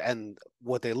 and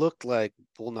what they looked like,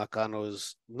 Bull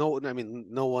Nakano's. No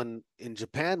one in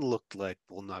Japan looked like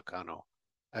Bull Nakano.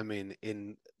 I mean,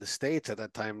 in the States at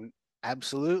that time,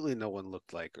 absolutely no one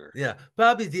looked like her. Yeah,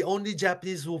 probably the only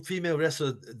Japanese female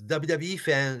wrestler WWE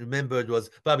fan remembered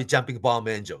was probably Jumping Bomb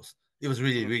Angels. It was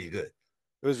really, really good.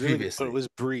 It was really good, but it was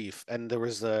brief, and there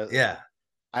was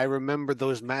I remember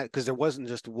those because there wasn't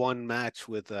just one match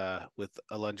with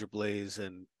Alundra Blayze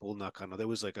and Bull Nakano. There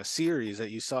was like a series that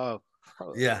you saw.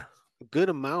 A good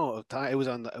amount of time. It was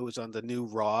on the new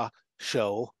Raw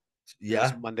show.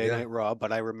 Yeah, Monday Night Raw,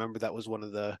 but I remember that was one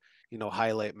of the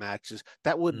highlight matches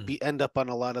that would end up on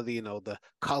a lot of the the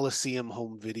Coliseum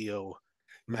home video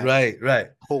matches. Right.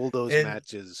 Hold those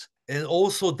matches. And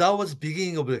also that was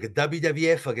beginning of like a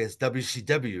WWF against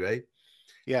WCW, right?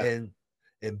 Yeah.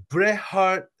 And Bret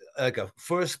Hart, like a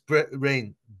first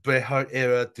Bret Hart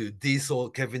era to Diesel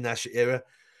Kevin Nash era,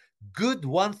 good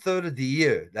 1/3 of the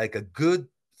year, like a good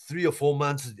 3 or 4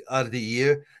 months out of the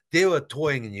year, they were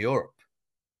touring in Europe.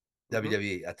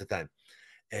 WWE at the time.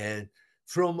 And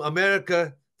from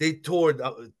America, they toured,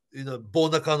 Bull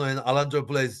Nakano and Alundra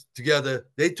Blayze together.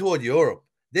 They toured Europe,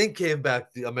 then came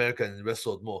back to America and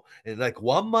wrestled more. And like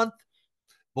 1 month,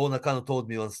 Bull Nakano told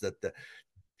me once that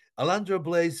Alundra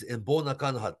Blayze and Bull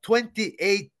Nakano had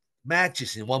 28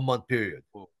 matches in 1 month period.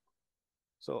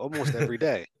 So almost every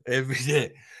day. Every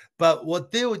day. But what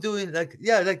they were doing, like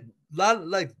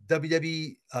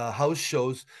WWE house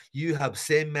shows, you have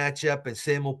same matchup and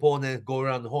same opponent go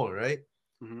around the horn, right?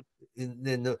 And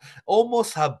then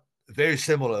almost have very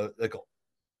similar, like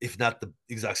if not the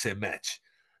exact same match.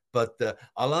 But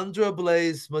Alundra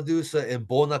Blayze, Medusa, and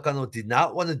Bull Nakano did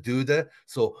not want to do that.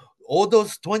 So all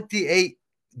those 28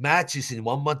 matches in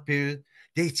 1 month period,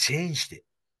 they changed it.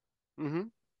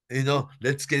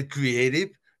 Let's get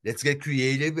creative.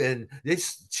 And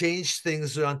let's change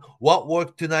things around. What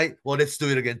worked tonight? Well, let's do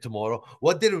it again tomorrow.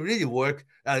 What didn't really work?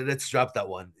 Let's drop that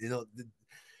one.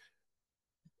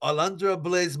 Alundra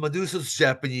Blayze, Medusa's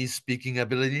Japanese speaking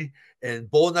ability, and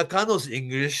Bull Nakano's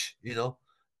English,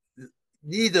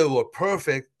 neither were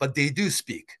perfect, but they do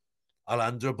speak.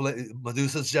 Alundra Blayze,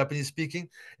 Medusa's Japanese speaking,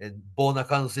 and Bull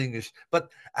Nakano's English. But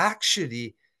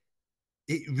actually,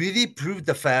 it really proved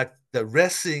the fact that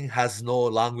wrestling has no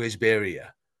language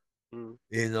barrier.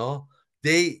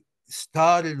 They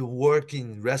started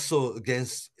wrestle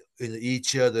against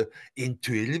each other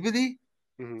intuitively,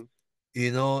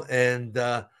 and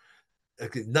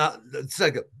not it's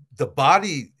like the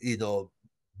body,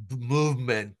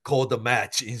 movement called the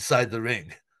match inside the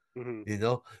ring.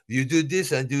 You do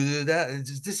this and you do that, and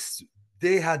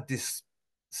they had this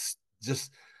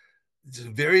just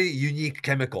very unique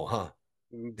chemical, huh?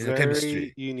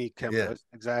 Very unique chemical.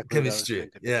 Exactly. Chemistry.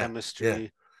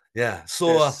 Chemistry. Yeah.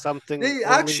 So something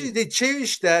they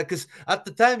changed that because at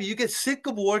the time you get sick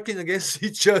of working against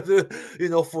each other,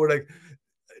 for like,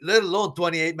 let alone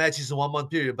 28 matches in 1 month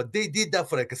period. But they did that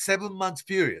for like a 7 month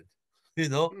period,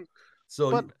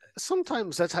 So, but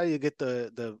sometimes that's how you get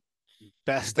the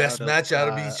best match out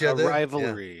of each other. A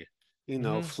rivalry.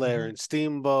 Flair and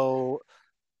Steamboat.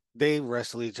 They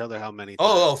wrestle each other how many times?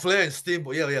 Oh, Flair and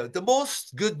Steamboat. Yeah. The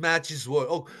most good matches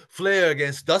were Flair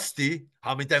against Dusty.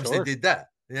 How many times they did that?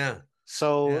 Yeah.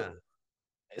 So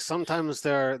sometimes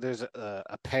there's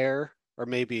a pair or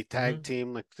maybe a tag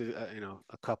team, like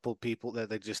a couple people that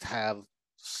they just have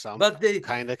some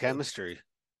kind of chemistry.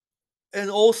 And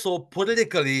also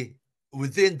politically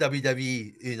within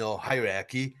WWE,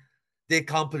 hierarchy, they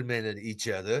complemented each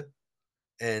other.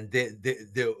 and they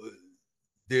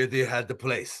had the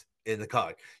place in the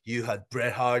card. You had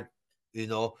Bret Hart,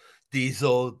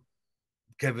 Diesel,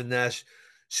 Kevin Nash,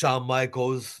 Shawn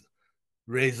Michaels,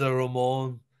 Razor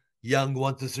Ramon, young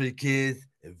 1-2-3 Kid,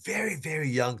 and very, very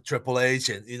young Triple H.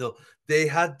 And, they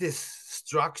had this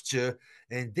structure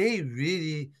and they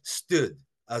really stood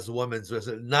as women's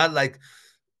wrestler, not like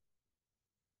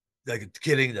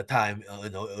killing the time, No,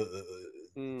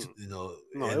 in it the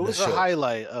was a show.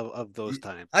 highlight of those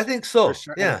times. I think so. For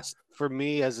sure. Yeah. For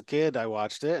me as a kid, I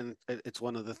watched it, and it's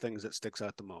one of the things that sticks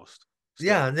out the most. Still.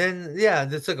 Yeah, and then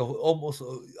it's like almost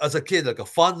as a kid, like a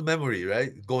fond memory,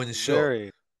 right? Going to show.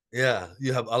 Very. Yeah,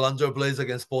 you have Alundra Blayze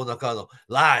against Bull Nakano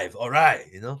live. All right,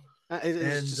 It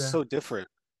was just so different.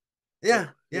 Yeah,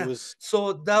 it was.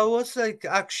 So that was like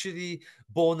actually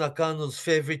Bull Nakano's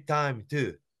favorite time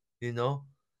too,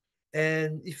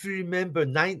 And if you remember,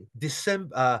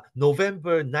 November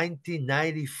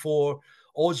 1994,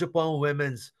 All Japan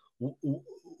Women's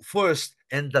first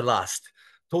and the last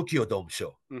Tokyo Dome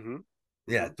show. Mm-hmm.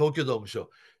 Yeah, Tokyo Dome show.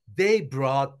 They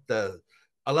brought the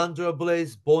Alundra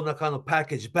Blayze Bull Nakano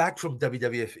package back from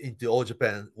WWF into All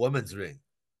Japan Women's Ring.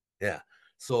 Yeah,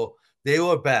 so they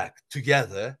were back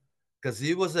together because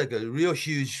it was like a real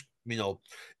huge,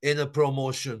 in a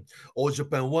promotion. All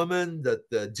Japan Women, the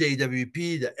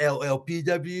JWP, the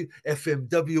LLPW,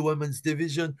 FMW Women's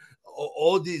Division,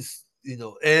 all these,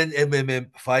 and MMM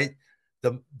fight.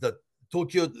 The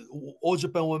Tokyo All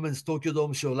Japan Women's Tokyo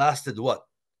Dome show lasted what,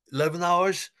 11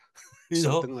 hours?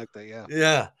 Something like that, yeah.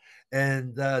 Yeah,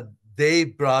 and they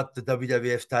brought the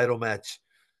WWF title match,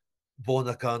 Bull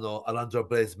Nakano, Alundra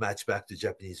Blayze match back to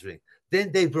Japanese ring.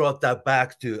 Then they brought that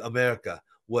back to America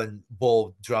when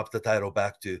Bull dropped the title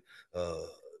back to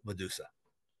Medusa.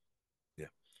 Yeah.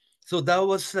 So that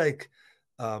was like,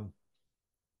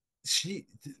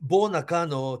 Bull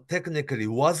Nakano technically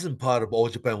wasn't part of All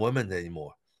Japan Women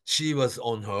anymore. She was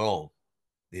on her own,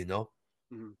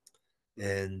 Mm-hmm.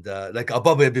 And like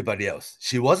above everybody else.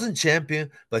 She wasn't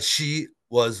champion, but she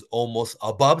was almost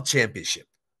above championship.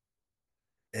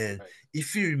 And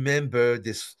if you remember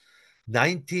this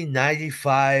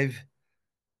 1995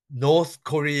 North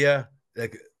Korea,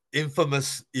 like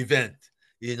infamous event,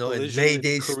 in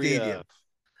Mayday Stadium.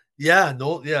 Yeah,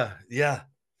 yeah.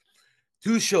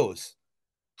 2 shows,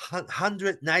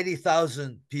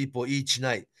 190,000 people each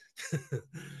night.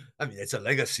 I mean, it's a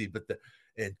legacy, but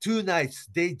and 2 nights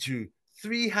they drew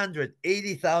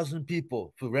 380,000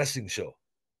 people for wrestling show.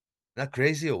 Not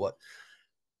crazy or what?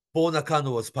 Bull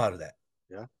Nakano was part of that.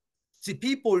 Yeah. See,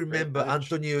 people remember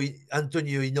Antonio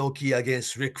Inoki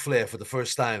against Ric Flair for the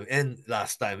first time and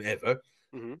last time ever,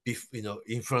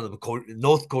 in front of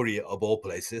North Korea of all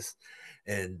places,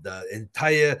 and the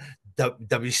entire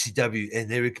WCW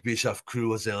and Eric Bischoff crew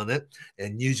was on it,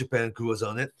 and New Japan crew was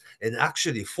on it, and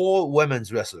actually 4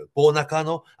 women's wrestlers: Bull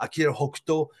Nakano, Akira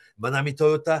Hokuto, Manami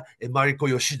Toyota, and Mariko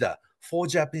Yoshida. 4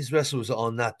 Japanese wrestlers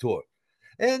on that tour,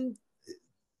 and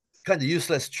kind of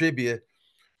useless trivia: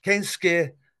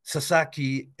 Kensuke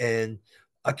Sasaki and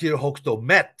Akira Hokuto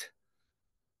met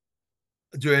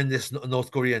during this North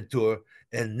Korean tour,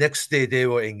 and next day they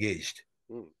were engaged.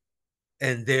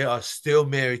 And they are still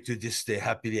married to this day,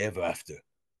 happily ever after.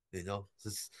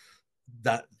 That's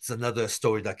another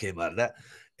story that came out of that.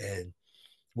 And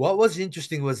what was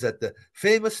interesting was that the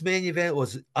famous main event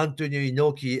was Antonio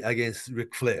Inoki against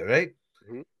Ric Flair, right?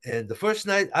 Mm-hmm. And the first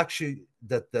night, actually,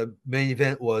 that the main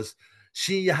event was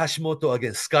Shinya Hashimoto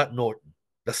against Scott Norton.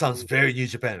 That sounds very New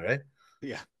Japan, right?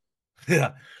 Yeah.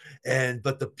 Yeah.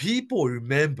 But the people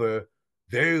remember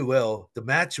very well the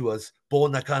match was Bull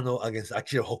Nakano against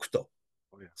Akira Hokuto.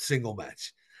 Single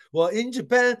match. Well, in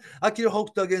Japan, Akira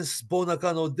Hokuto against Bull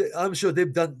Nakano, I'm sure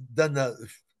they've done a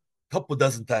couple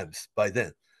dozen times by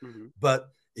then. Mm-hmm. But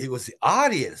it was the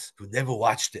audience who never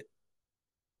watched it.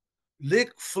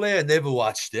 Ric Flair never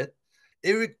watched it.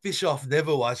 Eric Bischoff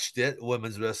never watched it,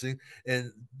 women's wrestling.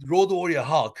 And Road Warrior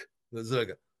Hulk was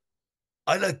like,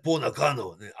 I like Bull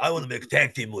Nakano. I want to make a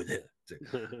tag team with him.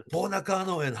 Bull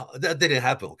Nakano, and that didn't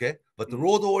happen, okay? But the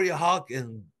Road Warrior Hulk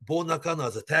and Bull Nakano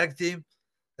as a tag team,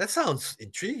 that sounds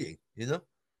intriguing, Yeah.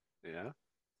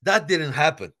 That didn't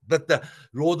happen. But the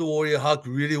Road Warrior Hulk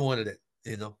really wanted it,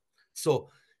 So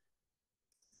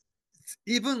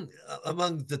even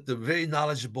among the very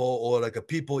knowledgeable or like a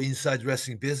people inside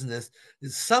wrestling business,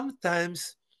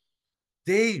 sometimes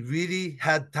they really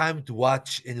had time to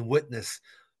watch and witness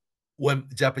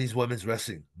Japanese women's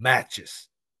wrestling matches.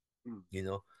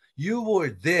 You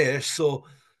were there, so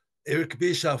Eric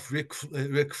Bischoff, Ric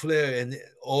Flair, and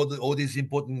all these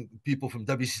important people from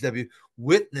WCW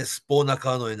witnessed Bull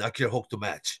Nakano and Akira Hokuto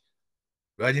match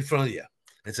right in front of you.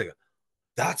 It's like,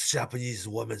 That's Japanese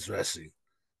women's wrestling.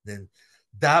 Then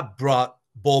that brought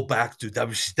Bull back to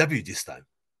WCW this time.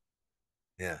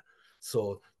 Yeah.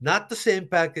 So not the same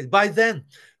package. By then,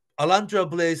 Alundra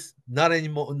Blayze, not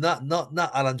anymore, not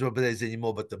Alundra Blayze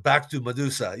anymore, but the back to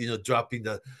Medusa, dropping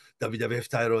the WWF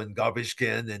title in garbage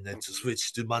can and then to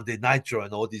switch to Monday Nitro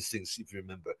and all these things, if you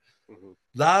remember. A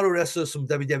lot of wrestlers from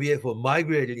WWF were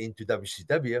migrated into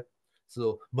WCW.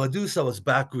 So Medusa was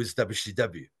back with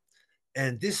WCW.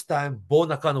 And this time, Bull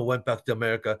Nakano went back to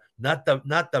America, not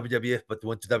WWF, but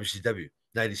went to WCW,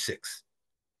 96.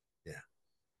 Yeah.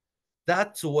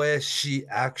 That's where she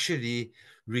actually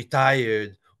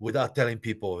retired without telling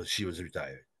people she was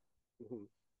retired.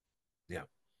 Yeah.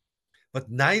 But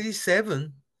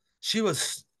 97, she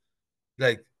was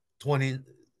like 20,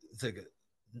 it's like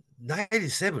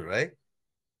 97, right?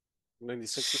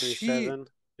 96, 97.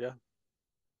 Yeah.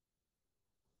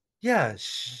 Yeah,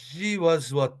 she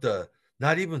was what,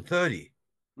 not even 30.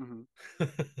 You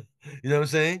know what I'm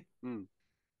saying?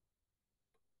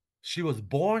 She was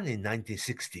born in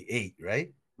 1968,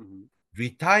 right?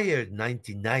 Retired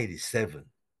 1997.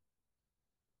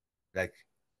 Like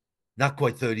not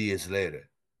quite 30 years later.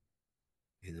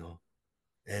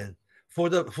 And for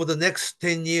the next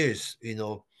 10 years,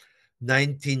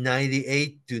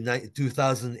 1998 to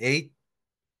 2008,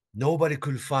 nobody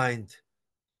could find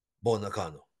Bull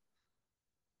Nakano.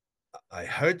 I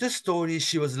heard the story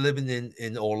she was living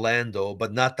in Orlando,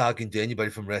 but not talking to anybody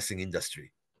from wrestling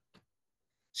industry.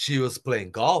 She was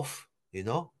playing golf,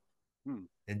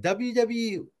 And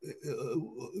WWE,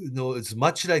 it's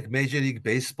much like Major League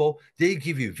Baseball. They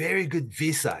give you very good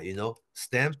visa,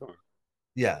 stamp. Sure.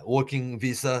 Yeah, working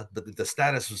visa. But the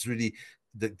status was really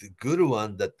the good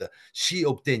one that she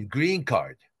obtained green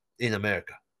card in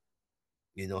America,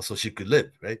 so she could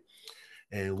live, right?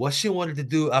 And what she wanted to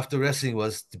do after wrestling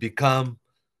was to become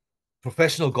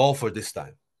professional golfer this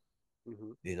time.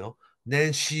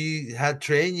 Then she had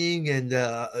training and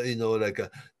like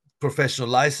a professional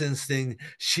license thing.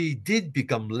 She did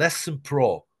become lesson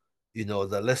pro.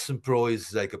 The lesson pro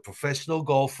is like a professional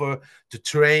golfer to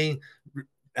train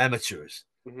amateurs,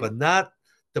 but not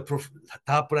the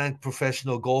top ranked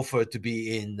professional golfer to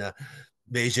be in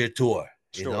major tour.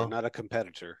 Sure, not a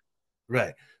competitor.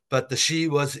 Right. But she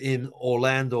was in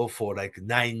Orlando for like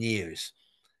 9 years.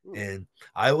 And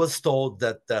I was told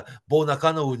that Bull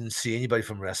Nakano wouldn't see anybody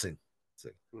from wrestling. It's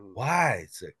like, why?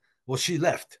 It's like, well, she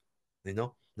left,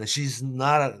 and she's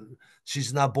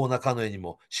not Bull Nakano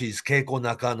anymore. She's Keiko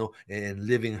Nakano and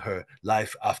living her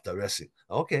life after wrestling.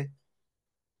 Okay.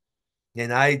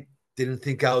 And I didn't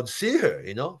think I would see her,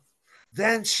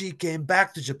 Then she came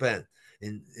back to Japan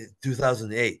in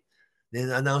 2008. Then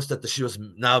announced that she was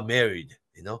now married,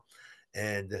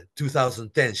 And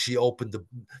 2010, she opened the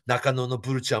Nakano no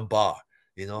Buruchan bar,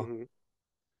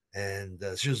 And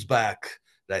she was back,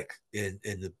 like in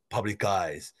the public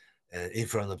eyes and in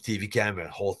front of TV camera,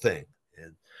 whole thing.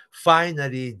 And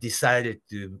finally decided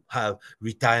to have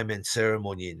retirement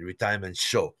ceremony and retirement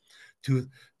show to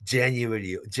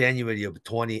January of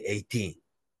 2018.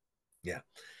 Yeah.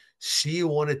 She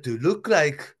wanted to look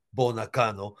like Bull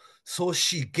Nakano, so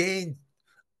she gained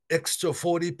extra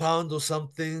 40 pounds or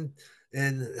something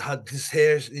and had his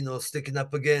hair, sticking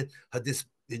up again, had this,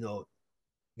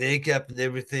 makeup and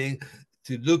everything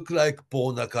to look like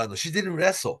Bull Nakano. She didn't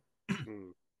wrestle.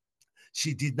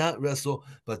 She did not wrestle,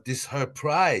 but her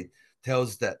pride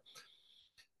tells that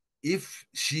if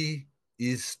she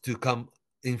is to come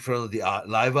in front of the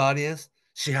live audience,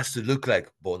 she has to look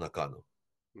like Bull Nakano.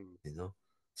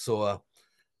 So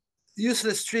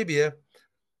useless trivia.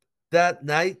 That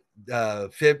night,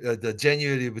 the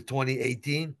January of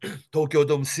 2018, Tokyo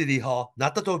Dome City Hall,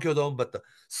 not the Tokyo Dome, but the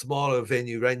smaller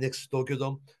venue right next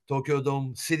to Tokyo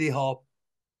Dome City Hall,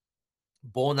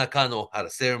 Bull Nakano had a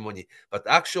ceremony, but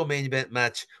the actual main event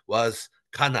match was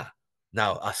Kana,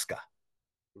 now Asuka.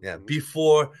 Yeah,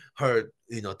 before her,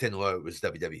 tenure with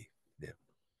WWE. Yeah,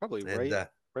 probably right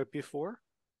before.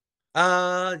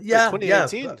 Yeah,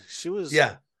 2018. Yeah, she was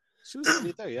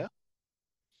already there. Yeah,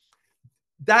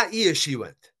 that year she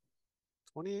went.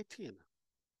 2018.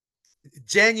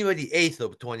 January 8th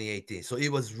of 2018. So it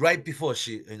was right before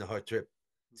she, her trip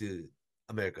to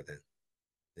America then.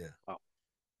 Yeah. Wow.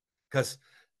 Because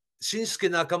Shinsuke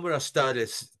Nakamura started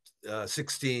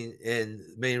 16 and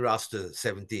main roster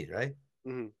 17, right?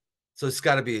 So it's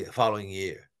got to be following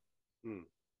year.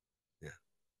 Yeah.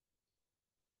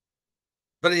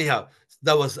 But anyhow,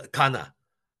 that was Kana,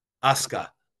 Asuka.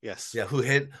 Yes. Yeah,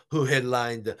 who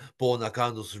headlined Bull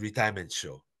Nakano's retirement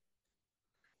show.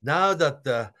 Now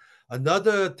that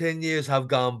another 10 years have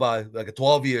gone by, like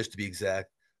 12 years to be exact,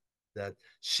 that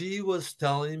she was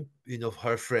telling,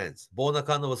 her friends. Bull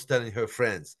Nakano was telling her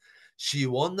friends she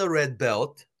won the red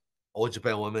belt, All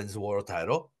Japan Women's World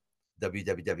Title,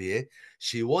 WWA.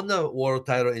 She won the world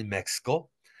title in Mexico.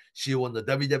 She won the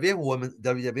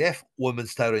WWF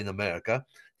Women's title in America.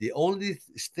 The only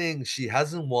thing she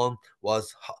hasn't won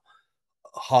was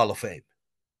Hall of Fame.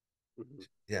 Mm-hmm.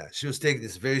 Yeah, she was taking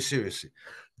this very seriously.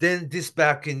 Then this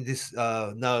back in this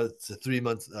now it's 2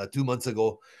 months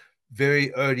ago,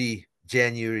 very early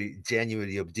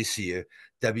January of this year,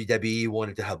 WWE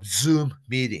wanted to have Zoom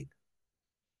meeting.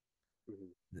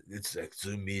 Mm-hmm. It's like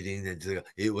Zoom meeting, and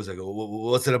it was like,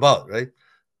 what's it about, right?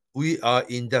 We are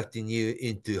inducting you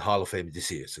into Hall of Fame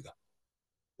this year. So,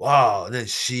 wow, and then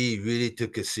she really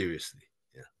took it seriously.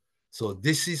 Yeah. So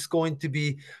this is going to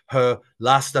be her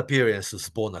last appearance as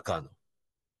Bull Nakano,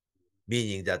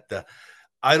 meaning that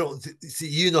I don't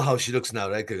see, how she looks now,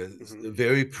 right? Mm-hmm.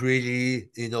 Very pretty,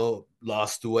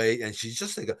 lost weight, and she's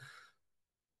just like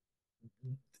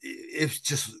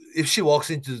if she walks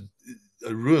into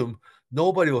a room,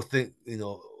 nobody will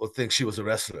think she was a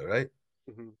wrestler, right?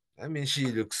 Mm-hmm. I mean, she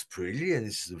looks pretty and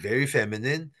it's very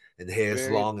feminine, and the hair is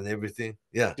long and everything.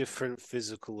 Yeah, different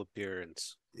physical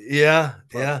appearance. Yeah,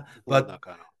 but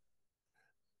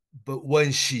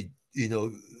when she,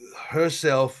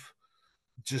 herself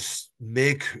just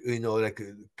make, like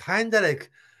kind of like,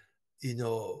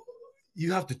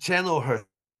 you have to channel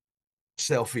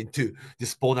herself into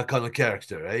this Bull Nakano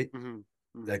character, right? Mm-hmm.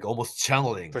 Mm-hmm. Like almost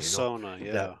channeling persona.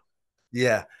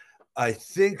 Yeah. I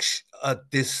think at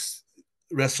this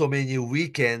WrestleMania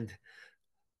weekend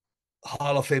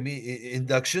Hall of Fame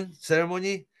induction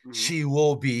ceremony, mm-hmm. she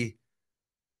will be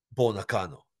Bull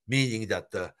Nakano, meaning that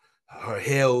her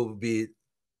hair will be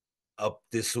up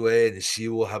this way, and she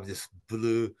will have this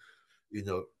blue,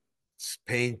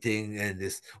 painting and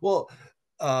this. Well,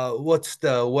 what's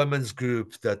the women's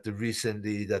group that the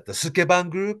Sukeban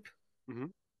group? Mm-hmm.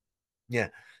 Yeah,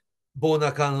 Bull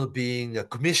Nakano being a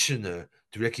commissioner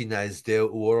to recognize their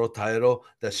world title,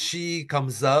 that mm-hmm. she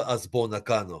comes out as Bull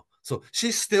Nakano. So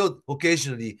she still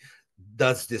occasionally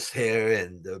does this hair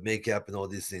and makeup and all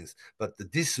these things, but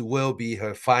this will be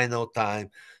her final time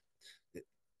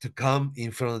to come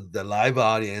in front of the live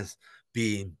audience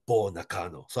being Bull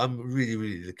Nakano. So I'm really,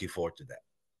 really looking forward to that.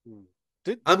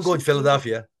 I'm going to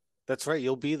Philadelphia. That's right.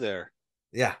 You'll be there.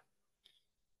 Yeah.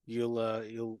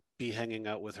 You'll be hanging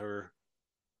out with her.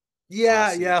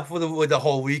 Yeah, for the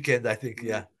whole weekend, I think.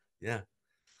 Mm-hmm. Yeah.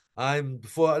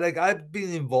 I've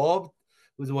been involved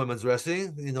with women's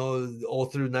wrestling. All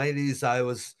through '90s, I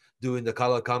was doing the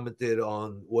color commentator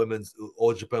on women's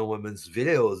All Japan women's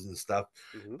videos and stuff.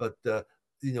 Mm-hmm. But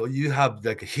you have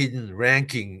like a hidden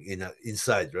ranking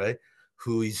inside, right?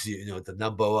 Who is the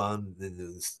number one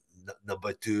and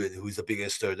number two, and who's the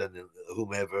biggest third, and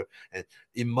whomever. And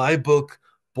in my book,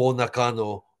 Bull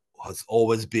Nakano has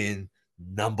always been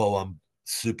number one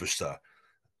superstar.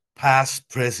 Past,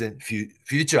 present,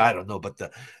 future, I don't know, but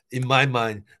in my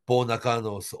mind, Bull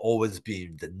Nakano's always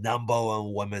been the number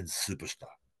one women's superstar.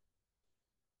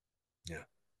 Yeah,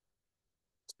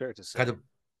 it's fair to say. Kind of,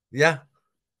 yeah.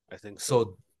 I think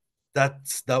so. That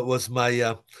was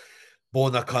my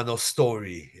Bull Nakano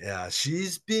story. Yeah,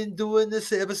 she's been doing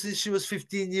this ever since she was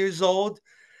 15 years old.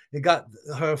 It got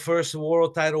her first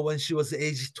world title when she was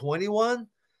age 21.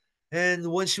 And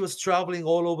when she was traveling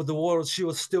all over the world, she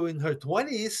was still in her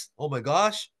 20s. Oh my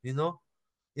gosh, into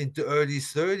early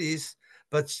 30s.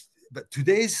 But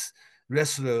today's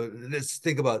wrestler, let's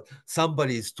think about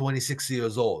somebody is 26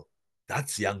 years old.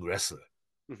 That's young wrestler.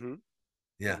 Mm-hmm.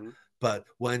 Yeah. Mm-hmm. But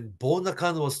when Bull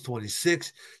Nakano was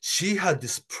 26, she had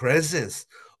this presence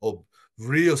of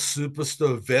real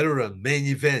superstar veteran main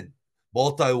event,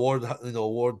 multi-world,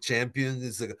 world champion.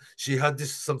 It's like she had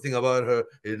this something about her.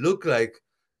 It looked like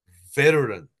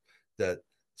veteran that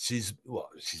she's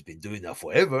been doing that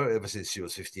forever, ever since she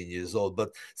was 15 years old.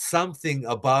 But something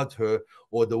about her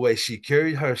or the way she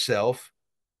carried herself,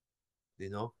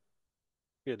 She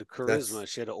had the charisma.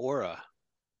 She had an aura.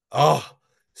 Oh,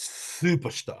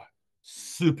 superstar.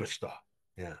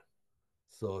 Yeah.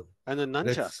 So and the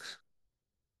nunchucks.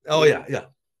 Oh yeah.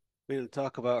 We didn't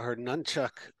talk about her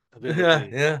nunchuck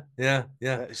ability. Yeah.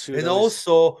 And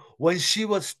also when she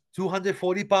was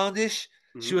 240 poundish,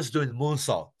 mm-hmm. she was doing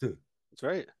moonsault too. That's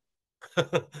right.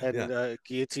 And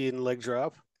guillotine leg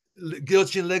drop.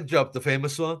 Guillotine leg drop, the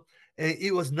famous one. And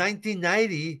it was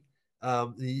 1990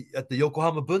 at the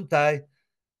Yokohama Buntai.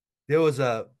 There was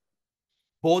a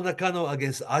Bull Nakano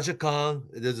against Aja Khan.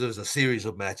 There's a series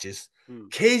of matches.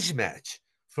 Cage match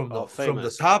from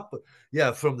the top.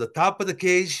 Yeah, from the top of the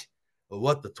cage.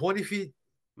 The 20 feet?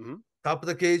 Mm-hmm. Top of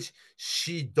the cage.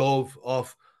 She dove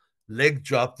off, leg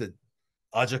dropped it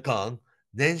Aja Kong.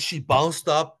 Then she bounced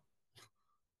up,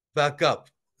 back up.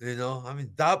 I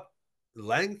mean, that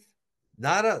length,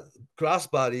 not a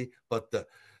crossbody, but the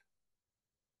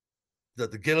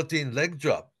guillotine leg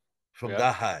drop from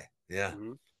that high. Yeah.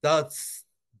 Mm-hmm.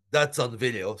 That's on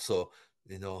video. So,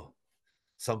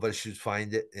 somebody should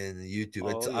find it in YouTube.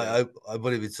 I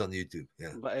believe it's on YouTube.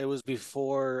 Yeah. But it was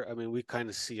before. I mean, we kind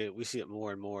of see it. We see it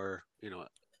more and more.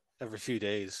 Every few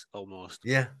days almost.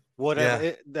 Yeah. Whatever.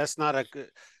 Yeah. That's not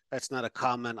a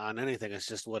comment on anything. It's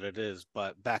just what it is.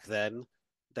 But back then,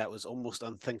 that was almost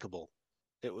unthinkable.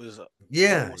 It was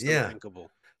almost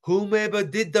unthinkable. Whomever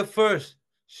did the first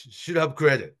should have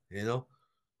credit.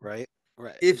 Right.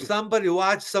 If somebody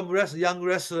watched some young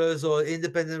wrestlers or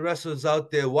independent wrestlers out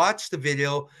there watch the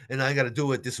video, and I got to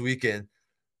do it this weekend,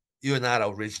 you're not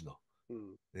original.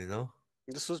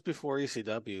 This was before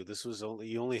ECW. This was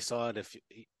you only saw it if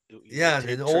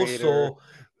and also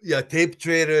tape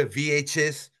trader,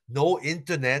 VHS, no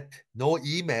internet, no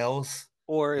emails,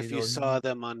 or if you saw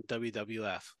them on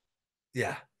WWF.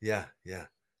 Yeah.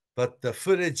 But the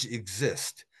footage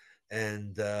exists,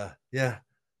 and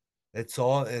it's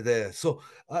all there. So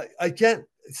I can't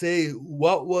say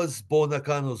what was Bull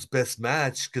Nakano's best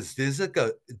match, because there's like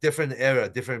a different era,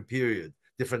 different period,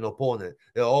 different opponent.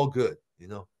 They're all good,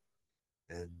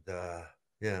 and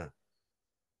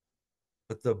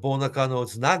but the Bull Nakano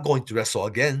is not going to wrestle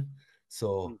again.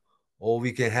 So all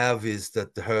we can have is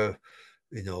that her,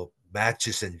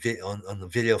 matches and on the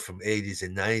video from 80s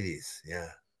and 90s. Yeah.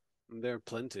 There are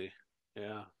plenty.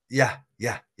 Yeah.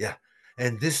 Yeah.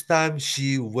 And this time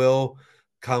she will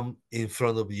come in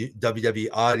front of WWE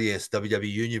audience, WWE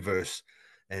Universe.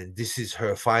 And this is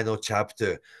her final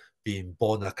chapter, being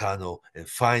Bull Nakano and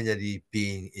finally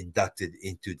being inducted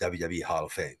into WWE Hall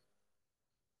of Fame.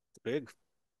 Big.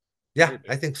 Yeah,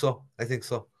 I think so.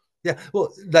 Yeah,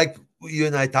 well, like you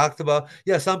and I talked about,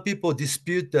 some people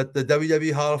dispute that the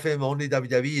WWE Hall of Fame only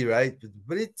WWE, right?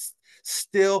 But it's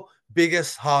still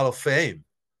biggest Hall of Fame,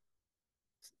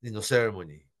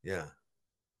 ceremony. Yeah.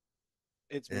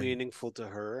 It's meaningful to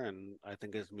her, and I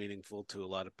think it's meaningful to a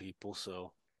lot of people.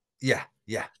 So yeah.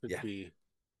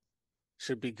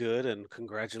 Should be good, and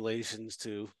congratulations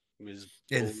to Ms.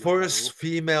 And first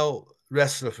female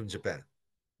wrestler from Japan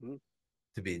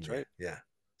to be in there. Right. Yeah.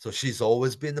 So she's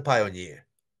always been the pioneer.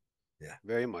 Yeah.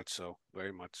 Very much so.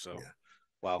 Yeah.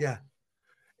 Wow. Yeah.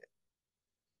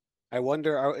 I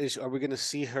wonder, are we going to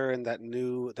see her in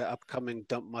the upcoming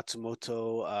Dump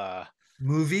Matsumoto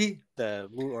movie?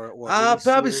 Or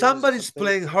probably somebody's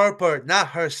playing her part, not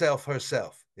herself.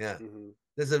 Yeah. Mm-hmm.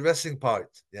 There's a wrestling part.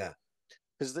 Yeah.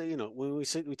 Because when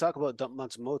we talk about Dump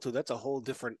Matsumoto, that's a whole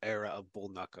different era of Bull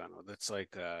Nakano. That's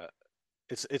like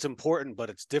it's important, but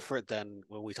it's different than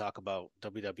when we talk about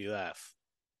WWF.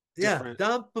 Different. Yeah,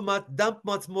 Dump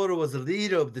Matsumoto was the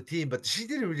leader of the team, but she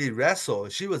didn't really wrestle.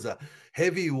 She was a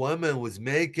heavy woman with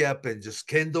makeup and just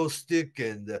kendo stick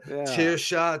and chair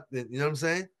shot. You know what I'm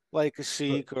saying? Like a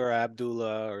Sheik or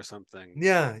Abdullah or something.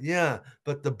 Yeah.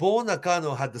 But the Bull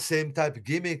Nakano had the same type of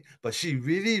gimmick, but she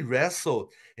really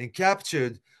wrestled and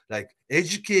captured like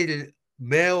educated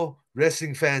male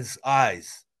wrestling fans'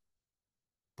 eyes.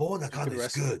 Bull Nakano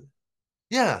is good.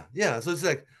 Yeah. So it's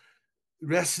like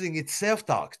wrestling itself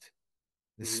talked.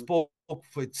 It spoke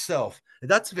for itself. And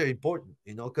that's very important,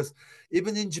 because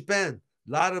even in Japan,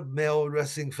 a lot of male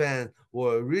wrestling fans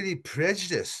were really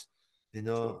prejudiced,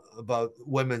 about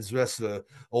women's wrestler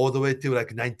all the way to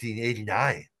like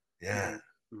 1989. Yeah.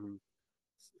 Mm-hmm.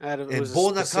 And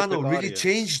Bull Nakano really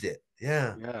changed it.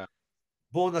 Yeah.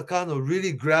 Bull Nakano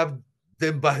really grabbed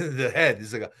them by the head.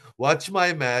 He's like, watch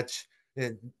my match,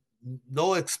 and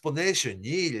no explanation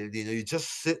needed. You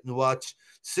just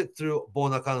sit through Bull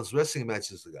Nakano's wrestling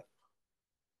matches. Like,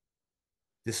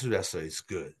 this wrestler is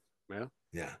good.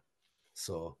 Yeah.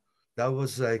 So that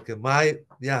was like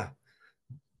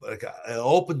like I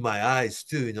opened my eyes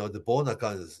too. The Bull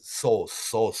Nakano is so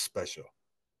special,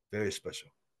 very special.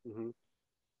 Mm-hmm.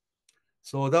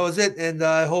 So that was it, and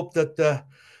I hope that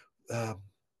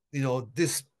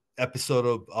this episode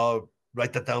of our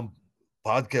Write That Down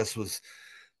podcast was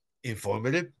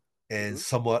informative and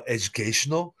somewhat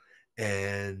educational.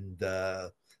 And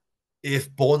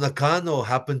if Bull Nakano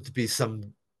happened to be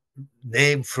some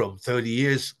name from 30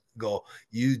 years ago,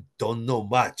 you don't know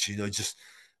much. Just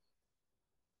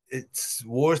it's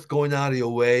worth going out of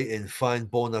your way and find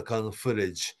Bull Nakano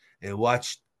footage and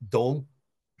watch. Don't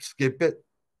skip it.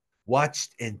 Watch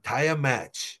the entire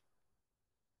match.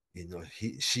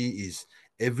 She is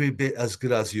every bit as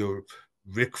good as your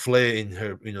Ric Flair in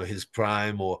her, his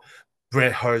prime, or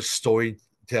Bret Hart's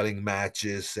storytelling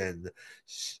matches, and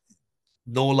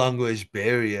no language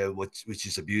barrier, which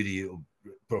is a beauty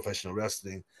professional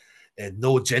wrestling, and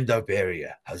no gender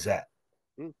barrier. How's that?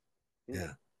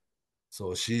 Yeah.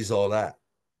 So she's all that.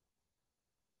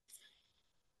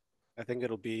 I think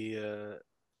it'll be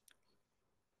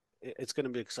it's going to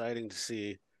be exciting to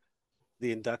see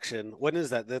the induction. When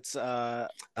is that? That's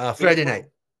Friday night.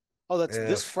 Oh, that's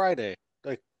this Friday.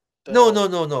 Like no.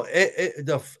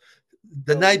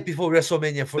 The night before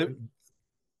WrestleMania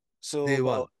so day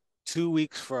one. 2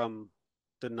 weeks from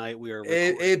the night we are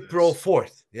recording April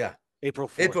 4th. Yeah. April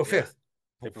 4th. April 5th.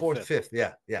 Yeah. April 4th,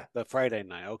 5th. Yeah. The Friday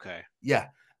night. Okay. Yeah.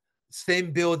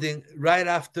 Same building right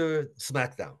after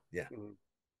SmackDown. Yeah.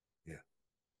 Yeah.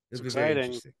 It's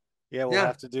exciting. Yeah, we'll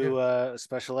have to do a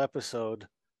special episode.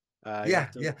 Yeah.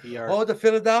 Oh, the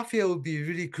Philadelphia would be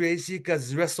really crazy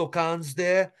because WrestleCon's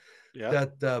there. Yeah.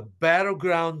 That the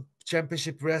Battleground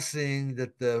Championship Wrestling,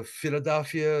 that the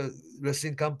Philadelphia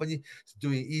Wrestling Company is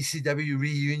doing ECW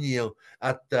reunion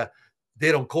at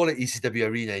they don't call it ECW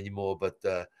Arena anymore, but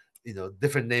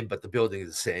different name, but the building is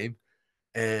the same.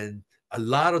 And a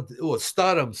lot of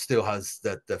Stardom still has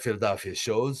that the Philadelphia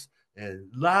shows, and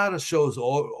a lot of shows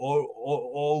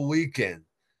all weekend,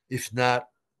 if not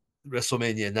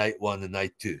WrestleMania night 1 and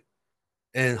night 2,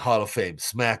 and Hall of Fame,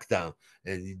 SmackDown,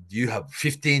 and you have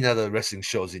 15 other wrestling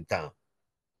shows in town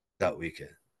that weekend.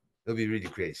 It'll be really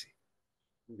crazy.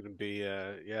 I'm gonna be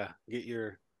get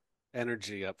your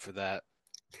energy up for that.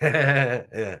 Yeah,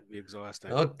 it'll be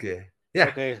exhausting. Okay.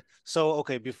 Yeah. So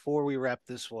before we wrap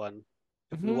this one,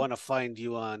 if we want to find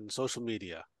you on social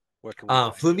media, where can we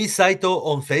find Fumi Saito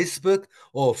on Facebook,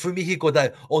 or Fumihiko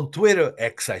Dayo on Twitter,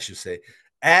 X I should say,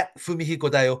 at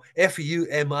Fumihiko Dayo, Fumihiko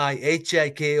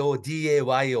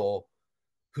Dayo,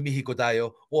 Fumihiko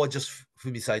Dayo, or just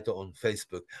Fumi Saito on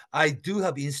Facebook. I do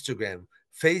have Instagram,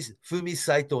 Fumi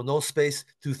Saito, no space,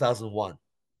 2001.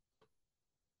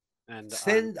 And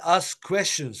send us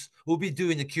questions. We'll be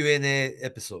doing a Q&A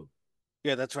episode.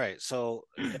 Yeah, that's right. So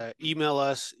email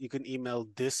us. You can email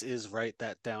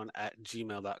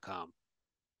thisiswritethatdown@gmail.com.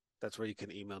 That's where you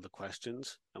can email the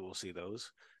questions, and we'll see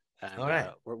those. And all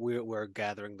right. We're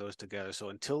gathering those together. So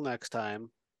until next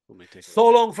time, so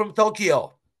long from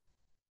Tokyo.